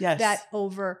hear that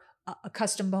over a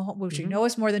custom home, which you know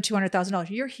is more than $200,000,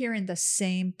 you're hearing the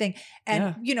same thing.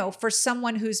 And, for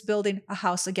someone who's building a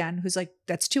house again, who's like,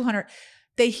 that's 200,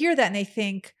 they hear that and they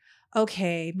think,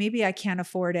 okay, maybe I can't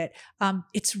afford it.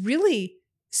 It's really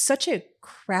such a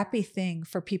crappy thing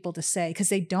for people to say because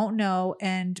they don't know.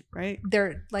 And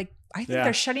they're like, I think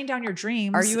they're shutting down your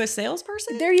dreams. Are you a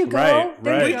salesperson? There you go.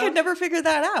 Right. We could never figure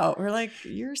that out. We're like,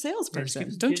 you're a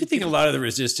salesperson. Don't you think a lot of the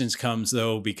resistance comes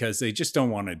though because they just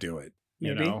don't want to do it?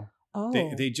 Maybe. You know? Oh.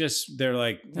 They're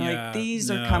like,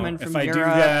 these are coming from Europe. If I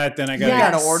do that, then I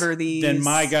got to order these. Then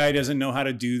my guy doesn't know how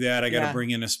to do that. I got to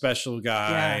bring in a special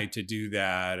guy to do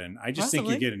that. And I just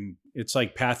think it's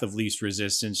like path of least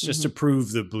resistance just to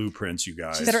prove the blueprints, you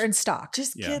guys. That are in stock.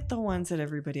 Just get the ones that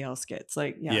everybody else gets.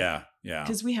 Like, yeah.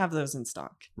 Because we have those in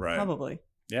stock. Right. Probably.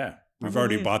 Yeah. We've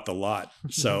already bought the lot.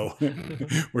 So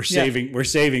we're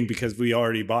saving because we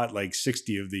already bought like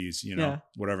 60 of these,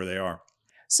 whatever they are.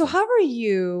 So how are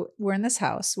you? We're in this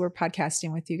house. We're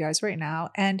podcasting with you guys right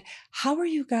now. And how are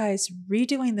you guys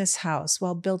redoing this house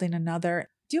while building another?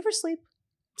 Do you ever sleep?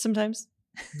 Sometimes.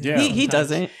 Yeah. He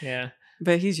doesn't, Yeah.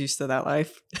 but he's used to that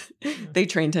life. They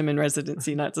trained him in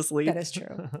residency not to sleep. That is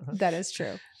true. That is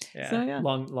true. Yeah. So, yeah.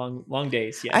 Long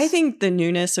days. Yes. I think the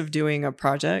newness of doing a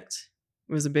project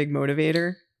was a big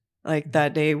motivator. Like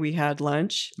that day we had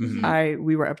lunch, Mhm.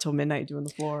 we were up till midnight doing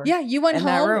the floor. Yeah, you went In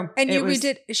that home room. and It was-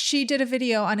 she did a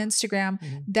video on Instagram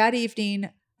Mhm. that evening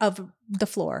of the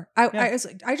floor. Yeah. I was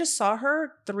like, I just saw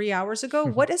her 3 hours ago.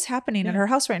 What is happening in Yeah. her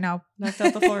house right now? Knocked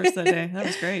out the floors that day. That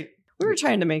was great. We were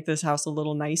trying to make this house a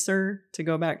little nicer, to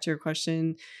go back to your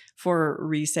question, for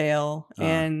resale.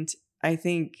 And I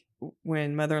think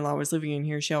when mother-in-law was living in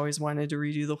here, she always wanted to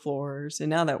redo the floors. And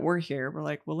now that we're here, we're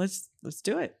like, well, let's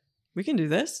do it. We can do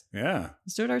this. Yeah.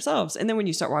 Let's do it ourselves. And then when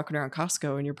you start walking around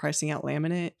Costco and you're pricing out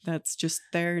laminate that's just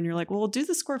there, and you're like, well, do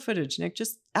the square footage, Nick.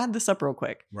 Just add this up real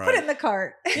quick. Right. Put it in the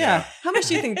cart. Yeah. How much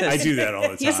do you think this? I do that all the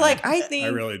time. He's like, I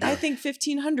think really do. I think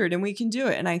 1,500 and we can do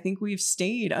it. And I think we've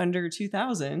stayed under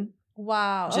 2,000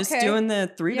 Wow. just okay. doing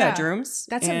the 3 Yeah. bedrooms.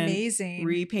 That's and amazing.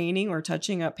 Repainting or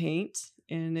touching up paint.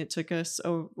 And it took us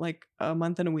like a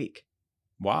month and a week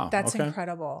Wow. That's okay.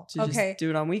 incredible. to Okay. just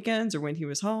do it on weekends or when he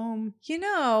was home. You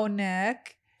know,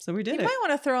 Nick, So we did you it. might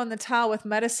want to throw in the towel with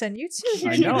medicine. You too.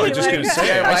 I know, I was just gonna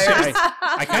say,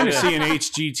 I kind of Yeah. see an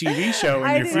HGTV show in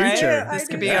I your do, future. I This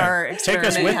could do. be Yeah. our Take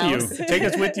us experiment with house. you. Take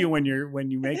us with you when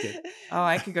you make it. Oh,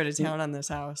 I could go to town on this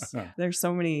house. There's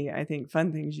so many, I think,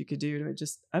 fun things you could do to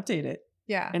just update it.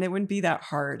 Yeah. And it wouldn't be that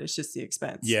hard. It's just the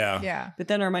expense. Yeah. Yeah. But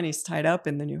then our money's tied up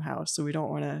in the new house. So we don't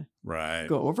want to Right.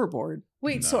 go overboard.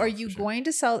 Wait, so No, are you for sure. going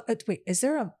to sell? Wait, is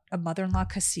there a mother-in-law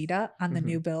casita on the Mhm.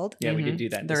 new build? Yeah, we Mhm. did do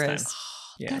that There this is. time.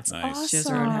 Yeah. That's Nice. awesome. She has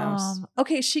her own house.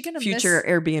 Okay, is she gonna Future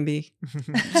Airbnb.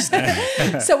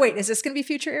 miss? So wait, is this gonna be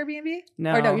future Airbnb?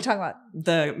 No. Or no, you're talking about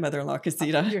The mother-in-law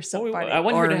casita. you're so Well, funny. I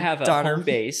want her to Or have a daughter. home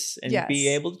base and Yes. be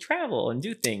able to travel and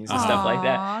do things and stuff like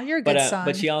that. Aw, you're a good son.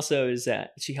 But she also is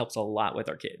she helps a lot with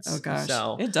our kids. Oh gosh.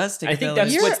 So It does take I a think village.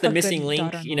 that's You're what's the a good missing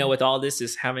link, daughter-in-law. with all this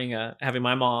is having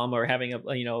my mom or having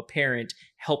a parent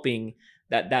helping.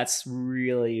 That's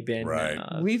really been Right.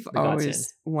 We've the godsend.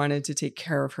 always wanted to take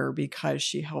care of her because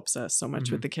she helps us so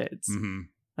much with the kids. Mhm.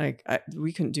 Like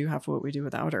we couldn't do half of what we do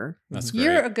without her. That's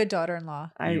You're great. a good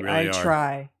daughter-in-law. I, You really I are.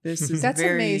 try. This is That's a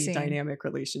very amazing. dynamic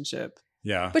relationship.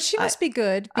 Yeah. But she must be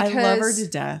good because I love her to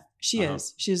death. She Uh-huh.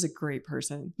 is. She is a great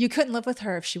person. you couldn't live with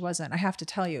her if she wasn't. I have to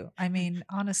tell you. I mean,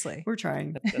 honestly. We're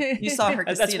trying. You saw her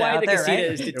That's casita why out the there, casita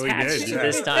right? is Yeah, we detached did, yeah.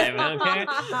 this time. Okay,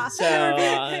 so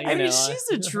I mean, she's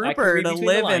a trooper to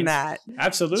live in that.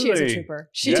 Absolutely. She is a trooper.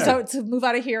 She Yeah. just out to move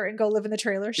out of here and go live in the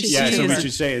trailer. She's Yeah, She so we is-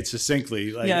 should say it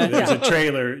succinctly. Like Yeah. there's Yeah. a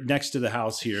trailer next to the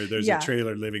house here. There's Yeah. a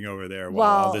trailer living over there while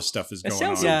all Well, this stuff is It going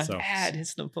sounds on. Yeah. So. bad.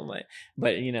 It's not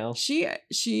but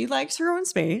She likes her own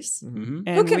space. Mhm.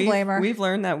 And Who can we've- blame her? We've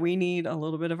learned that we need a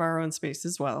little bit of our own space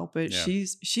as well, but Yeah.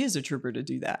 she is a trooper to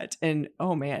do that. And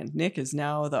oh man, Nick is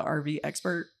now the RV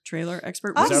expert, trailer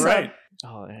expert. Is Awesome. that right?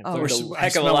 oh, I've Oh, learned We're, a I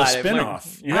heck of a smell a lot.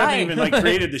 spinoff. You I- haven't even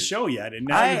created the show yet, and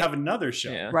now I- you have another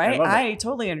show. Yeah. Right? love it. I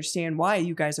totally understand why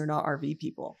you guys are not RV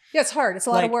people. Yeah, it's hard. It's a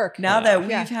lot of Like, work. Now that we've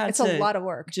Yeah, had it's to a lot of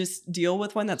work. just deal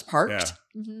with one that's parked.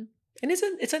 Yeah. Mhm. And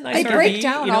it's a nice They RV, break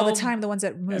down you all the know. time. The ones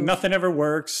that move. And nothing ever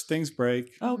works. Things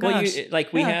break. Oh Well, gosh.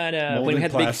 we Yeah. had when Molded we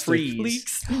had the big plastic. freeze.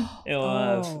 Leaks.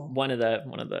 Oh. One of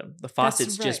the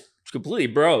faucets right. just completely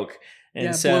broke. And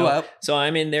Yeah, so, blew up. so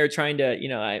I'm in there trying to,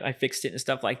 I fixed it and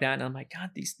stuff like that. And I'm like,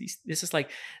 God, this is like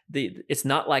it's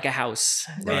not like a house.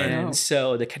 Right. And No.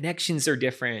 so the connections are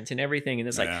different and everything. And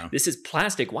it's Yeah. like, this is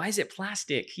plastic. Why is it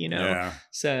plastic? Yeah.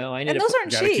 So I ended And up those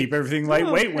aren't You got to cheap. keep everything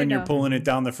lightweight I when you're know. pulling it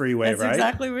down the freeway, That's right?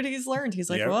 exactly what he's learned. He's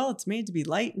like, Yep. well, it's made to be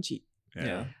light and cheap.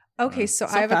 Yeah. Okay, so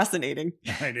So I have fascinating.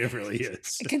 It really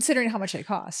is. considering how much they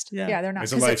cost. Yeah. Yeah, they're not.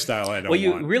 It's a 'cause lifestyle I don't Well,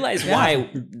 you want. realize Yeah. why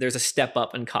there's a step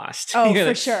up in cost. Oh, You know,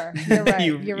 for sure. You're right.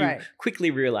 you You're right. quickly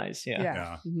realize. Yeah. Yeah.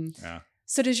 Yeah. Mhm. Yeah.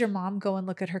 So does your mom go and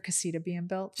look at her casita being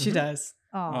built? She does.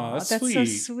 Oh, that's that's so sweet.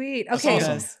 sweet. That's Okay,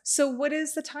 awesome. Yes. so what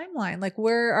is the timeline? Like,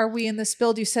 where are we in this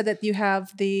build? You said that you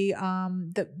have the sheetrock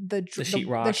and the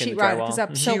sheetrock is drywall. up.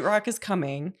 Mhm. So Sheetrock is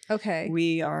coming. okay.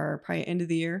 We are probably end of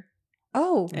the year.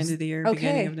 Oh, End of the year, Okay.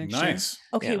 beginning of next year. Nice.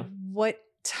 okay. Yeah. What?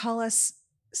 Tell us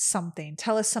something.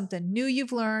 Tell us something new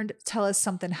you've learned. Tell us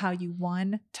something how you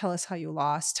won. Tell us how you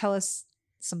lost. Tell us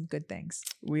some good things,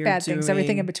 We are bad things,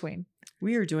 everything in doing- between.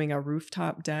 We are doing a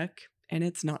rooftop deck and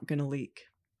it's not going to leak.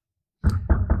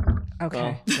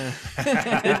 Okay.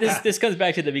 Well, this comes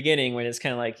back to the beginning when it's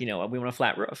kind of like, we want a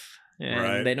flat roof and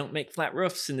Right. they don't make flat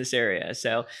roofs in this area.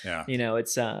 So, Yeah.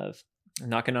 it's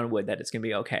knocking on wood that it's going to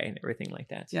be okay and everything like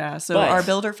that. Yeah. So But- our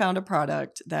builder found a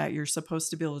product that you're supposed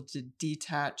to be able to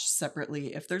detach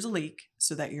separately if there's a leak,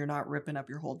 so that you're not ripping up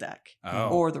your whole deck Oh.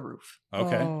 or the roof.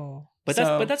 Okay. Oh.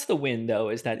 But that's the win though,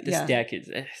 is that this Yeah. deck is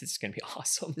it's going to be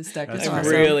awesome. This deck That's is I'm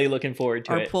awesome. really looking forward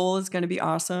to Our it. pool is going to be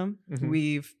awesome. Mhm.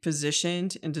 We've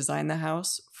positioned and designed the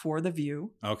house for the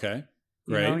view. Okay.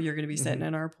 You Great. know, you're going to be sitting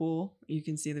in our pool. You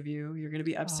can see the view. You're going to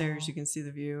be upstairs. Oh. You can see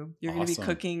the view. You're going to be Awesome.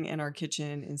 cooking in our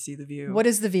kitchen and see the view. What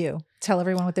is the view? Tell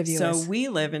everyone what the view so is. we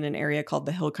live in an area called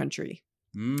the Hill Country.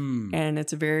 And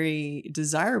it's a very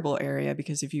desirable area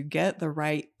because if you get the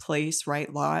right place,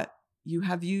 right lot, you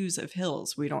have views of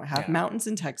hills. We don't have Yeah. mountains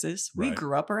in Texas. We Right.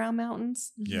 grew up around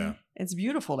mountains. Yeah. It's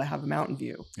beautiful to have a mountain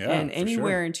view. Yeah, And for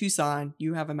anywhere sure. in Tucson,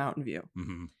 you have a mountain view.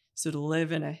 Mm-hmm. So to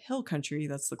live in a hill country,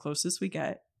 that's the closest we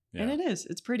get. Yeah. And it is.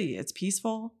 It's pretty. It's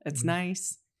peaceful. It's Mhm.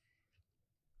 nice.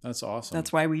 That's awesome.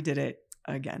 That's why we did it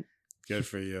again. Good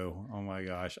for you. Oh my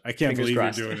gosh. I can't Fingers believe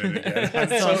crossed. you're doing it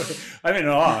again. I'm in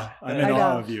awe. I'm in I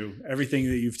awe know. of you. Everything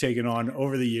that you've taken on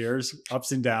over the years,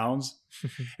 ups and downs.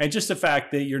 And just the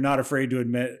fact that you're not afraid to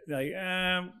admit, like,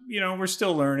 we're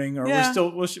still learning, or Yeah.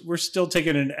 we're still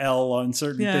taking an L on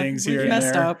certain things we here and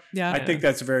messed there. up. Yeah. I think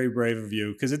that's very brave of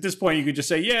you, because at this point you could just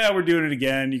say, "Yeah, we're doing it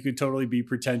again." You could totally be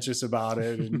pretentious about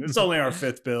it, and it's only our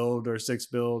 5th build or 6th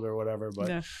build or whatever. But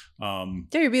Yeah.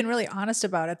 Yeah, you're being really honest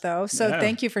about it though. So Yeah.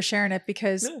 thank you for sharing it,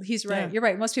 because Yeah. he's right. Yeah. You're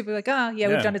right. Most people are like, oh yeah, Yeah.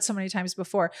 we've done it so many times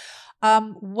before.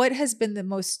 What has been the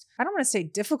most, I don't want to say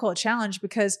difficult challenge,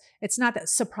 because it's not that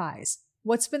surprise.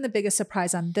 What's been the biggest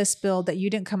surprise on this build that you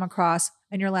didn't come across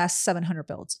in your last 700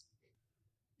 builds?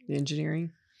 The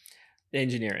engineering. The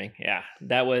engineering, yeah,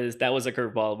 that was a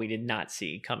curveball we did not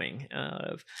see coming.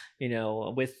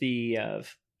 With the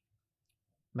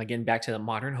again, back to the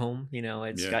modern home,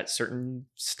 it's Yeah. got certain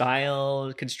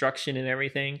style, construction, and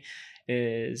everything.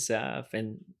 And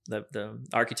the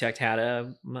architect had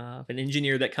an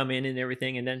engineer that come in and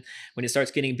everything, and then when it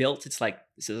starts getting built, it's like,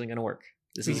 this isn't going to work.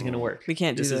 This isn't going to work. We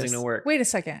can't do This this. isn't going to work. Wait a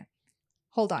second.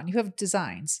 Hold on. You have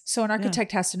designs. So an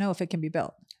architect has to know if it can be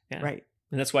built. Yeah. Right.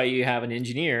 And that's why you have an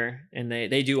engineer, and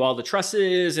they do all the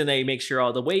trusses, and they make sure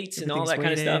all the weights and all that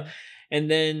kind of stuff. And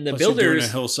then the Plus you're doing builders,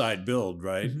 a hillside build,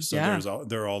 right? Mhm. So Yeah.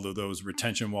 there are all of those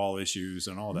retention wall issues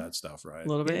and all that stuff, right? A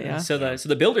little bit, yeah. So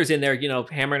the builders in there,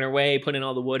 hammering away, putting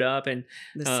all the wood up, and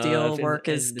The steel and- work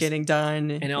and is this- getting done.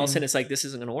 and all of a sudden it's like, this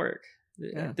isn't going to work.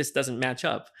 Yeah. This doesn't match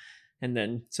up. And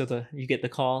then you get the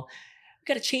call, we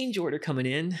got a change order coming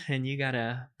in, and you got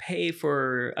to pay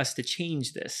for us to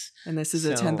change this. And this is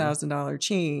a So- $10,000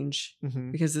 change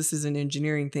Mm-hmm. because this is an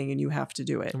engineering thing and you have to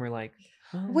do it. And we're like,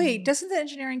 oh. Wait, doesn't the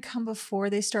engineering come before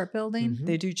they start building? Mhm.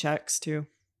 They do checks too.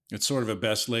 It's sort of a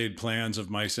best laid plans of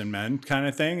mice and men kind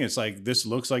of thing. It's like, this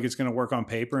looks like it's going to work on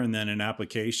paper, and then in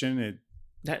application,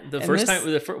 That the And first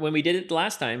this- time when we did it the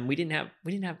last time, we didn't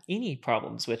have any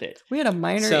problems with it. We had a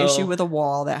minor So- issue with a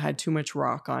wall that had too much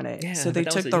rock on it. Yeah, so but they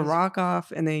that was took the easy. rock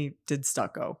off and they did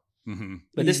stucco.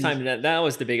 But this Easy. time that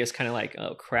was the biggest kind of like,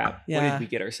 oh crap, what Yeah. did we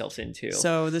get ourselves into?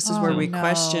 So this is Oh, where we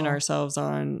question no. ourselves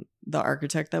on the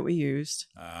architect that we used.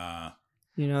 uh,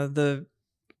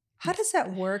 How does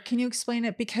that work? Can you explain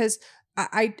it? Because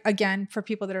I again, for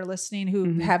people that are listening who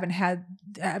Mhm. haven't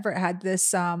ever had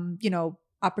this,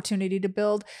 opportunity to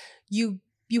build, you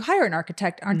hire an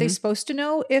architect. Aren't they Mhm. supposed to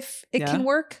know if it Yeah. can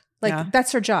work? Like Yeah.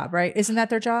 that's their job, right? Isn't that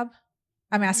their job?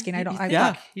 I'm asking. I don't.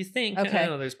 Yeah. You think? Okay. I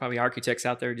know there's probably architects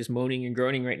out there just moaning and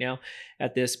groaning right now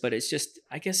at this, but it's just,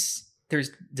 I guess there's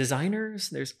designers,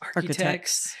 there's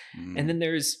architects, and then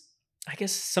there's, I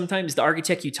guess sometimes the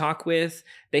architect you talk with,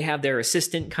 they have their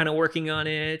assistant kind of working on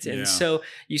it, and Yeah. so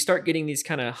you start getting these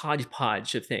kind of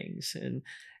hodgepodge of things, and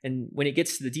when it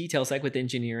gets to the details, like with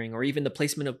engineering or even the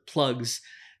placement of plugs,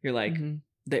 you're like, Mhm.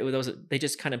 they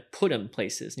just kind of put them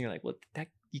places, and you're like, well, that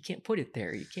you can't put it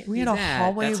there. You can't. We do had a that.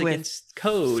 hallway That's with against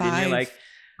code, and 5 you're like,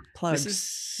 plugs. this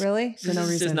is Really? For no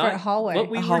this is reason. not For a hallway. what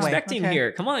we A were hallway. expecting Okay.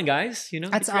 here. Come on, guys. That's get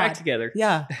your act odd. together.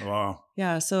 Yeah. wow.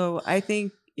 Yeah. So I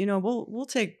think, we'll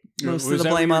take most Was of the that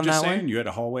what blame you were on just that saying? one. You had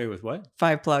a hallway with what?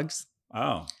 5 plugs.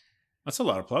 Oh, that's a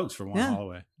lot of plugs for one Yeah.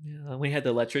 hallway. Yeah, we had the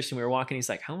electrician. We were walking. He's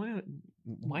like,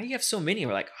 why do you have so many?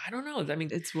 We're like, I don't know. I mean,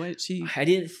 It's what she. I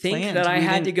didn't think planned. that I We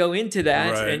had to didn't- go into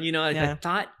that. Right. And, I Yeah.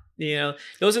 thought,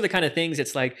 those are the kind of things.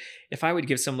 It's like, if I would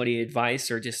give somebody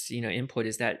advice or just, input,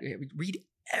 is that read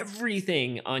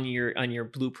everything on your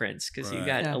blueprints, because you Right.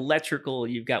 got Yeah. electrical,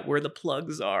 you've got where the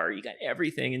plugs are, you got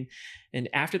everything. And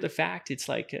after the fact, it's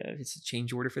like, it's a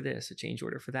change order for this, a change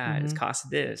order for that. It's Mhm. cost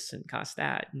this and cost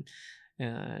that.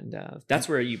 And that's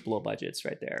where you blow budgets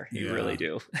right there. You Yeah. really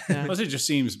do. Yeah. Plus, it just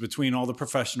seems between all the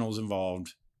professionals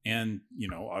involved, And,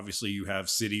 obviously you have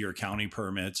city or county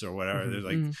permits or whatever.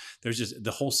 There's just,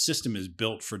 the whole system is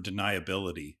built for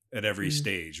deniability at every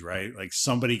stage, right? Like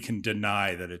somebody can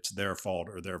deny that it's their fault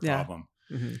or their problem.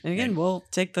 And again, we'll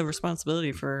take the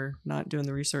responsibility for not doing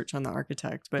the research on the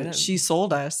architect, but she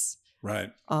sold us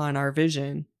on our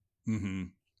vision.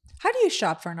 How do you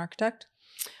shop for an architect?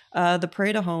 The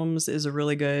Parade Homes is a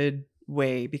really good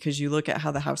way because you look at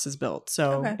how the house is built.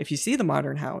 So if you see the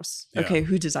modern house,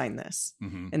 who designed this?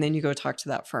 And then you go talk to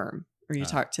that firm or you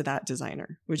talk to that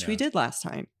designer, which we did last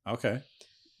time. Okay.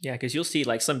 Yeah, because you'll see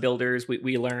like some builders,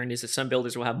 we learned is that some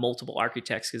builders will have multiple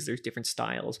architects because there's different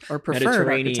styles. Or preferred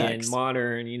Mediterranean, architects.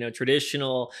 Modern,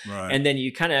 traditional. Right. And then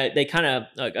the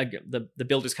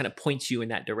builders kind of point you in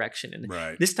that direction. And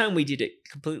this time we did it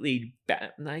completely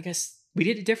bad. I guess we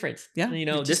did it different. Yeah.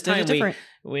 This time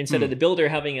we instead of the builder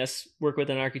having us work with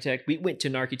an architect, we went to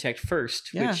an architect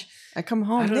first. Yeah. Which I come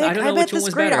home. I don't know bet which one this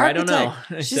was great better. architect. I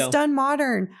don't know. She's done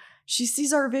modern. She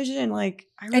sees our vision. Like,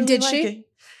 I really And did like she? it.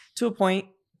 To a point.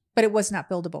 But it was not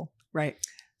buildable. Right.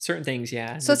 certain things,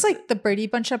 yeah. So it's like the Brady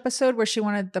Bunch episode where she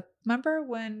wanted remember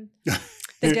when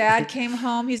the dad came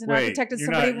home, he's an architect, and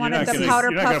somebody wanted the powder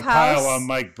puff house. Pile on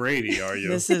Mike Brady, are you?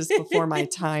 This is before my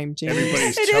time, James.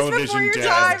 Everybody's It is television before your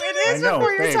dad. time. It is I know,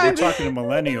 before your babe, time. we're talking to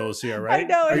millennials here, right? I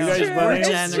know, Are you it's guys true.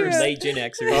 millennials? It's true. Late Gen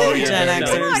Xers. Oh, yeah, Gen no, Xers.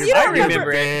 no, Come on, you I don't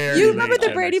remember very You late remember the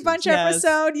Gen Brady Xers. Bunch Yes.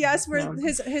 episode? Yes, where No.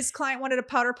 his client wanted a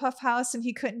powder puff house and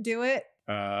he couldn't do it.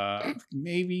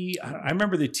 Maybe I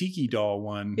remember the Tiki doll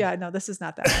one. Yeah, no, this is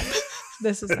not that one.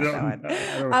 This is not that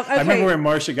one. I remember when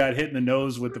Marcia got hit in the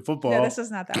nose with the football. No, this is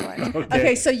not that one.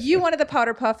 Okay, so you wanted the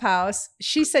powder puff house.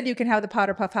 She said you can have the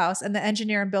powder puff house, and the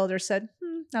engineer and builder said,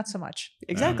 not so much.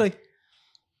 Exactly.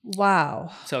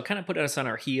 Wow. So it kind of put us on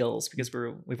our heels because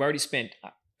we've already spent a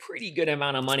pretty good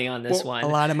amount of money on this one. A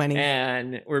lot of money.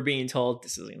 And we're being told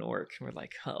this isn't going to work. And we're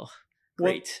like, oh,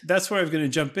 great. Well, that's where I was going to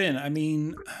jump in. I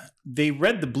mean, they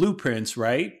read the blueprints,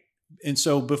 right? And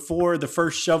so before the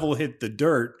first shovel hit the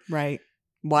dirt, Right.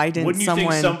 Why didn't wouldn't you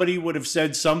think somebody would have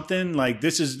said something like,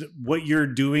 this is what you're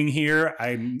doing here?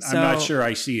 I'm not sure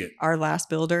I see it. Our last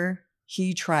builder,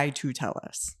 he tried to tell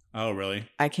us, Oh, really?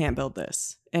 I can't build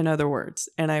this. In other words,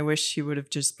 and I wish he would have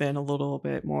just been a little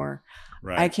bit more,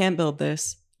 Right. I can't build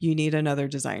this. You need another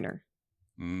designer.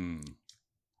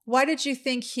 Why did you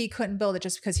think he couldn't build it?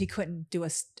 Just because he couldn't do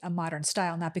a modern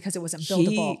style, not because it wasn't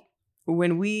buildable?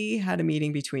 When we had a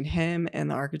meeting between him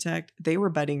and the architect, they were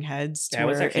butting heads to Yeah, it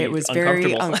was where actually it was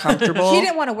very uncomfortable. uncomfortable. He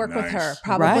didn't want to work with her, Nice.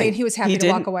 probably, Right. and he was happy He to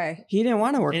walk didn't. away. He didn't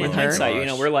want to work And with in her.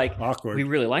 hindsight, we're like, Awkward. we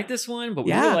really like this one, but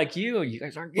we Yeah. really like you. You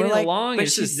guys aren't We're getting like, along. but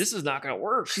This is not going to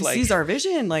work. She sees our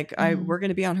vision. Like, we're going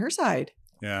to be on her side.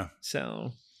 Yeah.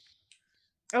 So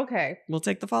Okay. We'll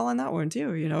take the fall on that one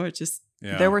too. It just,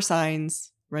 Yeah. there were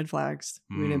signs, red flags.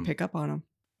 We didn't pick up on them.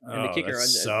 and the kicker that and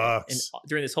sucks.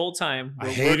 during this whole time, I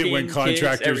we're hate it when working,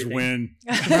 contractors kids, everything. win.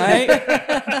 Right?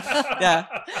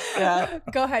 Yeah.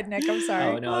 Go ahead, Nick. I'm sorry.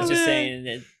 Oh no, I was just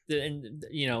saying that, and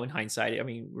in hindsight, I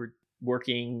mean, we're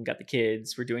working, got the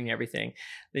kids, we're doing everything.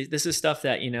 This is stuff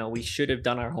that we should have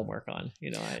done our homework on.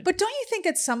 But don't you think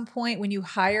at some point when you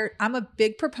hire, I'm a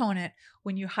big proponent,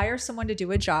 when you hire someone to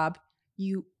do a job,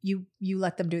 you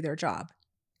let them do their job.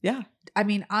 Yeah. I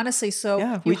mean, honestly, so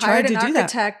Yeah, you we hired tried an to do that.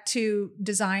 architect to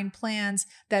design plans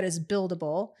that is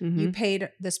buildable. You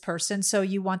paid this person, so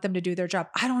you want them to do their job.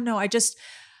 I don't know.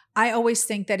 I always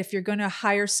think that if you're going to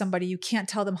hire somebody, you can't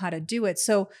tell them how to do it.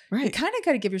 So you Right. kind of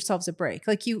got to give yourselves a break.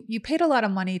 Like you paid a lot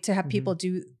of money to have people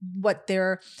do what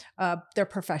their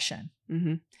profession.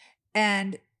 Mm-hmm.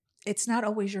 And it's not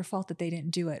always your fault that they didn't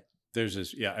do it. There's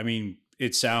this. Yeah. I mean,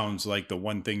 it sounds like the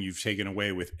one thing you've taken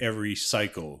away with every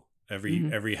cycle,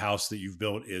 every house that you've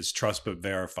built is trust but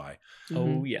verify.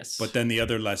 Oh yes. But then the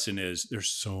other lesson is there's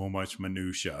so much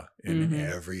minutia in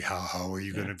every how are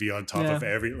you going to be on top of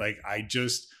every,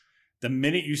 the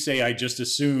minute you say, I just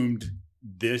assumed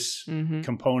this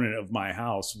component of my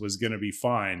house was going to be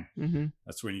fine.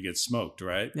 That's when you get smoked,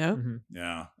 right? Yep.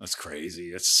 Yeah. That's crazy.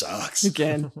 It sucks.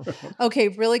 Again. Okay,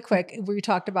 really quick. We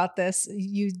talked about this.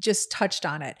 You just touched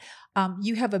on it.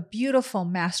 You have a beautiful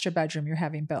master bedroom you're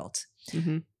having built.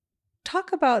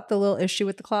 Talk about the little issue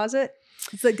with the closet.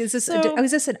 It's like, is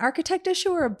this an architect issue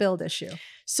or a build issue?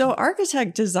 So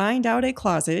architect designed out a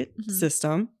closet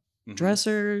system,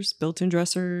 dressers, built-in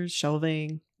dressers,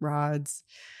 shelving, rods.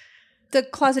 The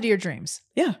closet of your dreams.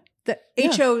 Yeah. The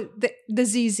HO, the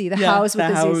ZZ, the Yeah, house with the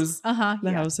the house. ZZ.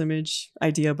 The house image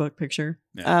idea book picture.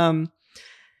 Yeah.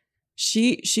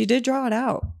 She did draw it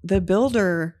out. The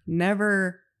builder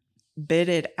never bid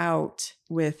it out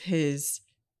with his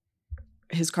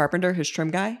carpenter, his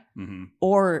trim guy,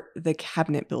 or the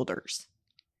cabinet builders.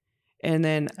 And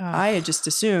then I had just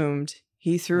assumed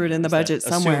he threw it in the Is that budget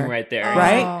assume somewhere. right there.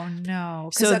 Right? Oh no.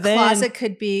 So Because a then- closet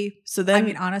could be, So then I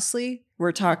mean, honestly,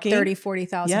 we're talking $30,000,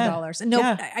 $40,000. And no,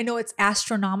 Yeah. I know it's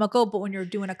astronomical, but when you're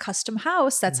doing a custom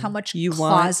house, that's how much You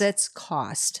want- closets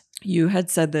cost. You had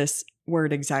said this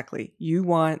word exactly. You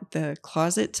want the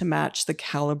closet to match the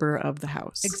caliber of the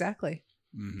house. Exactly.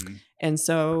 Mhm. And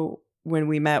so when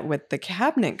we met with the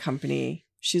cabinet company,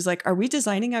 she's like, "Are we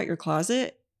designing out your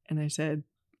closet?" And I said,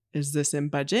 "Is this in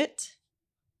budget?"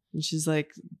 And she's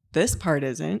like, "This part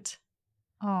isn't."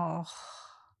 Oh,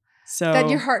 So then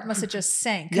your heart must have just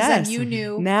sank because Yes. then you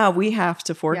knew now we have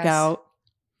to fork Yes. out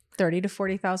 $30,000 to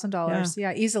 $40,000.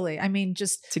 Yeah, easily. I mean,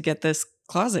 just to get this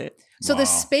closet. so the Wow.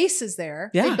 space is there.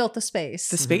 Yeah. They built the space,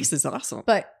 The space is awesome.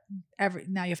 but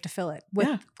now you have to fill it with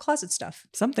Yeah. closet stuff.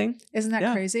 Something. Isn't that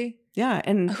Yeah. crazy? Yeah.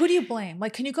 And Who do you blame?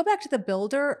 Like, can you go back to the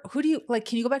builder? Can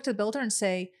you go back to the builder and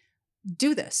say,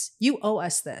 do this. You owe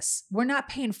us this. We're not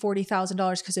paying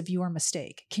 $40,000 because of your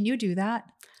mistake. Can you do that?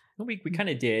 Well, we kind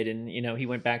of did. And, he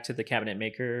went back to the cabinet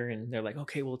maker and they're like,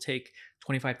 okay, we'll take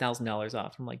 $25,000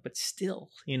 off. I'm like, but still,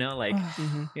 like,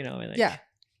 Mhm. like, Yeah.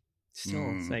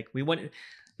 still, it's Mm. like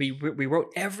we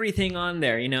wrote everything on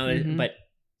there, Mhm. but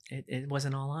it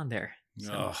wasn't all on there.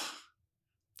 So. Ugh.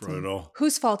 Brutal.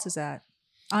 Whose fault is that?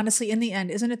 Honestly, in the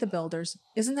end, isn't it the builder's?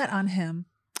 Isn't that on him?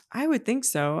 I would think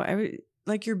so. I would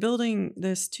like you're building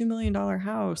this $2 million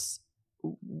house.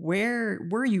 Where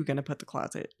were you going to put the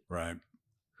closet? Right.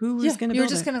 Who was going to build You were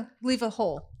just it? going to leave a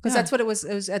hole because Yeah. that's what it was.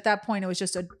 It was at that point. It was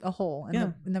just a hole in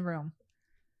Yeah. the room.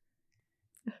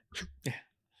 Yeah.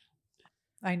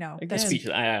 I know. Again. That's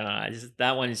Speechless. I don't know.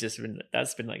 That one has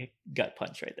that's been like a gut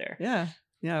punch right there. Yeah.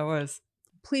 Yeah, it was.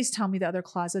 Please tell me the other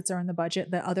closets are in the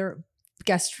budget. The other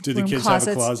guest Do the room kids have a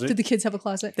closets. closet? Do the kids have a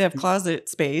closet? They have closet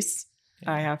space.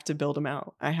 I have to build them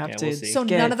out. I have Yeah, to we'll see. So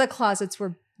get, none of the closets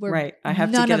were right. I have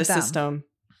to none get a of them. system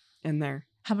in there.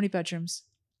 How many bedrooms?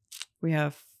 We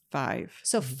have 5.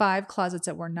 So 5 closets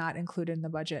that were not included in the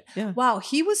budget. Yeah. Wow,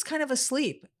 he was kind of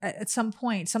asleep at some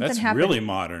point. Something That's happened. really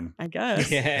modern. I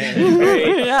guess. Yeah,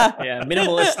 very- yeah. Yeah,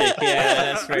 minimalistic. Yeah,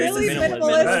 that's very Really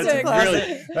minimalistic.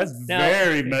 minimalistic. That's Now-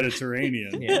 very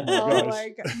Mediterranean. Yeah. Oh Gosh. my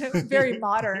god, very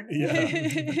modern.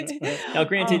 Yeah. Now,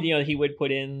 granted, Oh. he would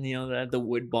put in, the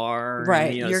wood bar.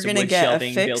 Right. And, You're some going to wood get a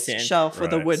shelving built fixed in. shelf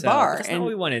with a Right. wood So bar. that's not what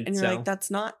we wanted. and you're so. like,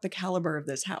 that's not the caliber of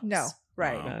this house. No,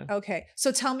 right. Wow. Okay.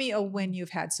 So tell me a win you've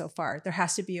had so far. There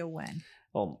has to be a win.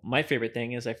 Well, my favorite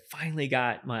thing is I finally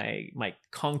got my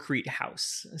concrete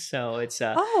house. So it's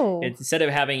instead of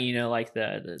having like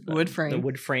the Wood frame. the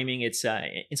wood framing, it's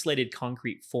insulated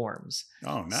concrete forms.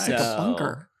 Oh, nice. Like a So-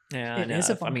 bunker. Yeah, It is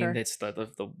a I mean, bunker. it's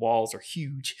the walls are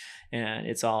huge, and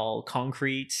it's all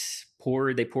concrete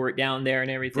poured. They pour it down there and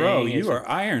everything. Bro, It's- you are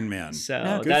Iron Man. So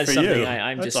Yeah, good that's for something you.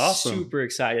 I'm That's just awesome. super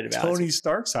excited about. Tony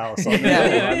Stark's house. On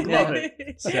Yeah. I love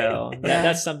it. So Yeah.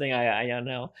 that's something I don't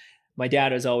know. My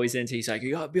dad was always into. He's like,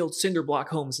 you gotta build cinder block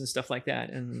homes and stuff like that.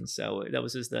 And so that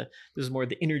was this was more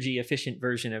the energy efficient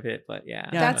version of it. But yeah,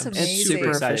 That's I'm amazing. super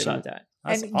excited efficient. about that.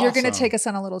 That's and you're going to awesome. take us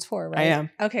on a little tour, right? I am.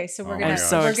 Okay, so we're Oh gonna my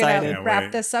so we're excited. gonna wrap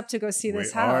Wait. this up to go see this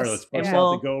We house. are. Let's push Yeah.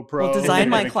 out the GoPro. We'll design We're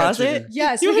my gonna catch closet. it.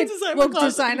 Yes, You we can can design my we'll closet.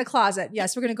 design a closet.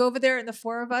 Yes, we're going to go over there, and the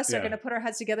 4 of us are Yeah. going to put our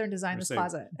heads together and design We're this saying-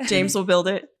 closet. James will build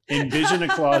it. Envision a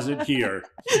closet here.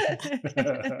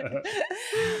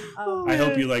 I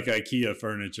hope you like IKEA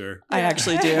furniture. I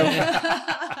actually do.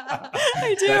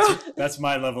 I do. That's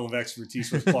my level of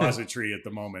expertise with closetry at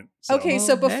the moment. So. Okay,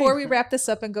 so Well, before hey. we wrap this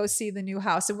up and go see the new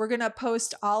house, and we're gonna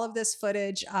post all of this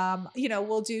footage.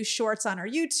 We'll do shorts on our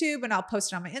YouTube, and I'll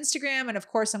post it on my Instagram, and of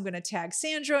course, I'm gonna tag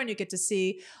Sandra, and you get to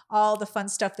see all the fun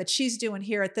stuff that she's doing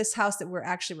here at this house that we're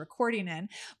actually recording in.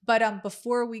 But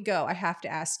before we go, I have to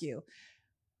ask you,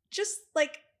 just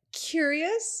like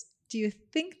curious, do you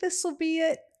think this will be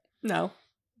it? No.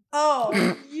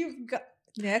 Oh, you've got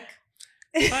Nick.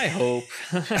 I hope.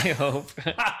 I hope.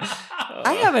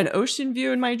 I have an ocean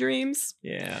view in my dreams.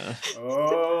 Yeah.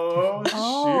 Oh,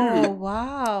 Oh shoot.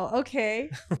 wow. Okay.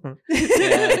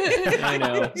 Yeah, I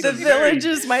know. The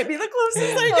villages might be the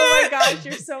closest I get. Oh my gosh,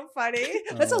 you're so funny.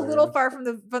 That's a Oh, little Lord. far from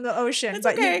the ocean, It's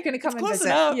but okay. you're gonna come It's and close visit.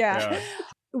 enough. Yeah.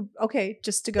 Okay,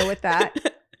 just to go with that.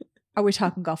 Are we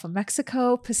talking Gulf of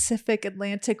Mexico, Pacific,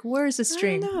 Atlantic? Where's the I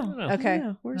stream? don't know. Okay. I don't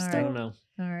know. We're All still. I right. don't know.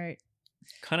 All right.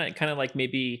 Kind of like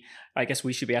maybe I guess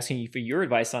we should be asking you for your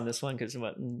advice on this one because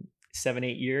in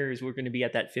 7-8 years we're going to be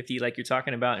at that 50 like you're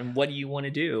talking about, and what do you want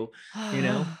to do? You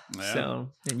know. Yeah. So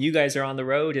and you guys are on the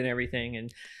road and everything,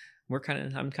 and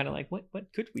I'm kind of like, what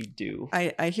could we do?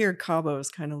 I hear Cabo's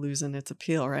kind of losing its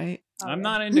appeal, right? I'm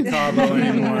not into Cabo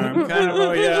anymore. I'm kind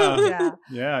of, Yeah.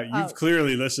 yeah. You've Oh.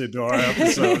 clearly listened to our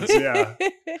episodes. Yeah.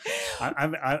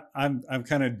 I'm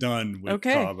kind of done with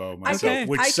Okay. Cabo myself, Okay.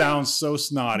 which sounds so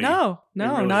snotty. No,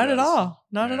 really not at does. all.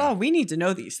 Not at Yeah. all. We need to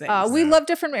know these things. We Yeah. love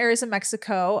different areas of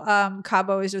Mexico.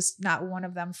 Cabo is just not one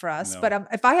of them for us. No. But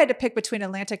if I had to pick between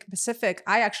Atlantic and Pacific,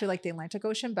 I actually like the Atlantic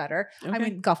Ocean better. I Okay.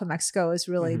 mean, Gulf of Mexico is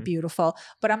really beautiful,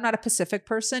 but I'm not a Pacific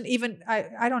person. Even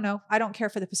I don't know. I don't care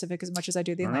for the Pacific as much as I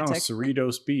do the I don't know, Atlantic.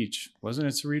 Cerritos Beach. Wasn't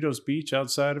it Cerritos Beach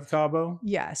outside of Cabo?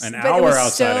 Yes, An but hour it was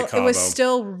outside still, of Cabo. It was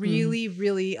still really,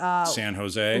 really San a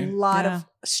Jose. lot Yeah. of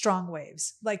strong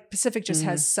waves. Like Pacific just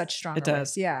has such strong It waves.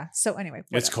 does. Yeah. So anyway,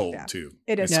 It's whatever. cold Yeah. too.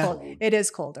 It is It's Yeah. cold. It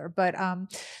is colder, but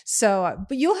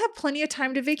but you'll have plenty of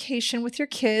time to vacation with your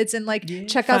kids and like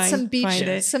check out some find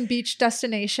it. beach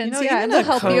destinations. You know, yeah, even and we'll a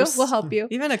help coast- you. We'll help you.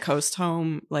 Even a coast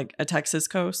home, like a Texas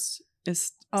coast,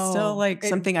 is Oh, still like it-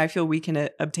 something I feel we can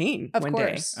obtain Of one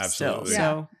course. day. Absolutely. Still.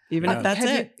 Yeah. So even Yeah. if that's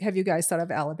it, Have you guys thought of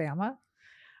Alabama?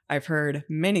 I've heard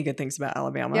many good things about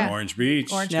Alabama. Yeah. Orange Beach.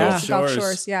 Orange Yeah. Beach, Gulf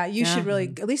Shores. Yeah, you Yeah. should really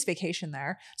at least vacation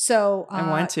there. So I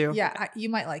want to. Yeah, you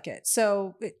might like it.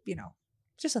 So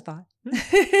just a thought.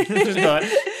 Just thought.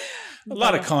 A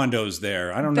lot of condos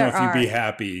there. I don't know There if you'd be are.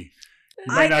 happy.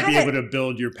 You might not be able to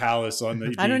build your palace on the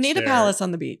beach. I don't need a there. palace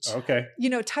on the beach. Okay.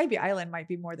 Tybee Island might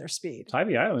be more their speed.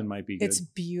 Tybee Island might be good. It's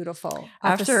beautiful.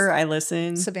 After I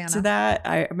listened Savannah. to that,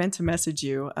 I meant to message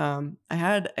you. I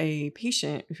had a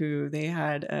patient who they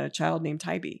had a child named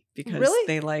Tybee because Really?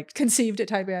 they liked. Conceived at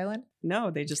Tybee Island.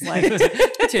 No, they just liked.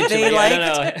 Potentially, they I don't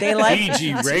know. liked. They liked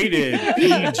PG rated. PG They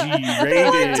liked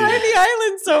rated. Tybee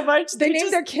Island so much. They named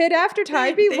just- their kid after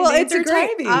Tybee. they Well, named it's a their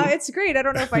great. Tybee. It's great. I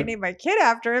don't know if I named my kid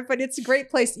after it, but it's a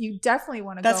great place. You definitely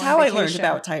want to go. That's on how I learned vacation.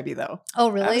 about Tybee, though. Oh,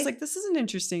 really? I was like, this is an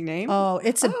interesting name. oh,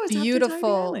 it's a Oh, it's after Tybee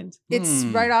beautiful. Island. It's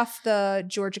Hmm. right off the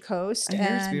Georgia coast, I hear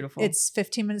it's and beautiful. it's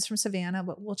 15 minutes from Savannah.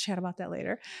 But we'll chat about that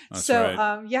later. That's so,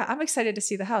 right. yeah, I'm excited to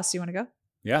see the house. You want to go?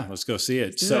 Yeah, let's go see it.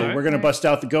 Let's do So it. we're going to Alright. bust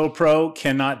out the GoPro.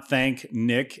 Cannot thank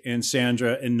Nick and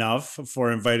Sandra enough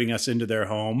for inviting us into their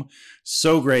home.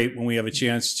 So great when we have a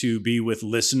chance to be with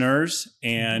listeners.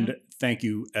 And thank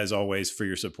you, as always, for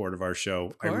your support of our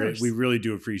show. course. We really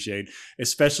do appreciate,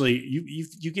 especially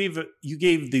you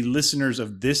gave the listeners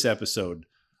of this episode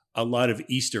a lot of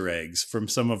Easter eggs from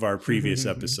some of our previous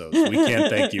episodes. We can't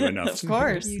thank you enough. Of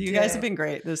course. You You guys did. have been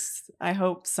great. I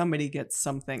hope somebody gets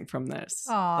something from this.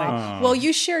 Aw. Like Well,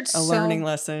 you shared a learning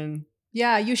lesson.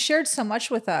 Yeah, you shared so much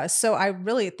with us. So I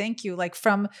really thank you. Like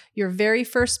from your very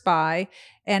first buy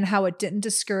and how it didn't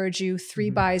discourage you 3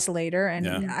 buys later. And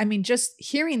Yeah. I mean, just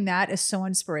hearing that is so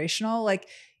inspirational. Like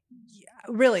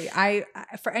really, I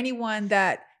for anyone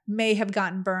that may have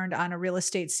gotten burned on a real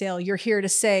estate sale, you're here to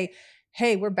say,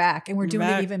 hey, we're back and we're We're doing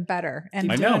back. it even better. And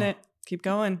Keep I know. doing it. Keep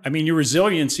going. I mean, your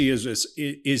resiliency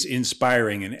is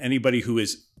inspiring, and anybody who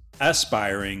is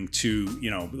aspiring to,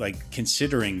 like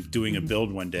considering doing a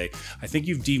build one day, I think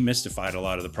you've demystified a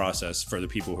lot of the process for the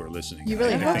people who are listening. You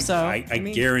really I have. think- So, I I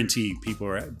mean- guarantee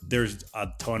there's a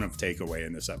ton of takeaway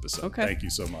in this episode. Okay. Thank you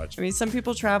so much. I mean, some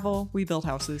people travel. We build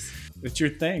houses. It's your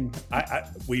thing.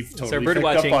 We've our totally bird picked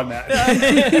watching. up on that.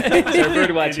 It's our bird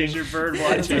It watching. is your bird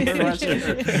watching. Bird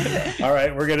watching. All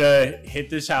right, we're gonna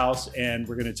hit this house and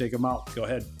we're gonna take them out. Go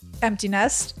ahead. empty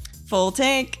nest. Full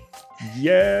tank.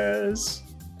 Yes.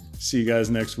 See you guys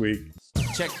next week.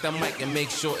 Check the mic and make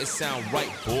sure it sound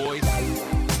right, boys.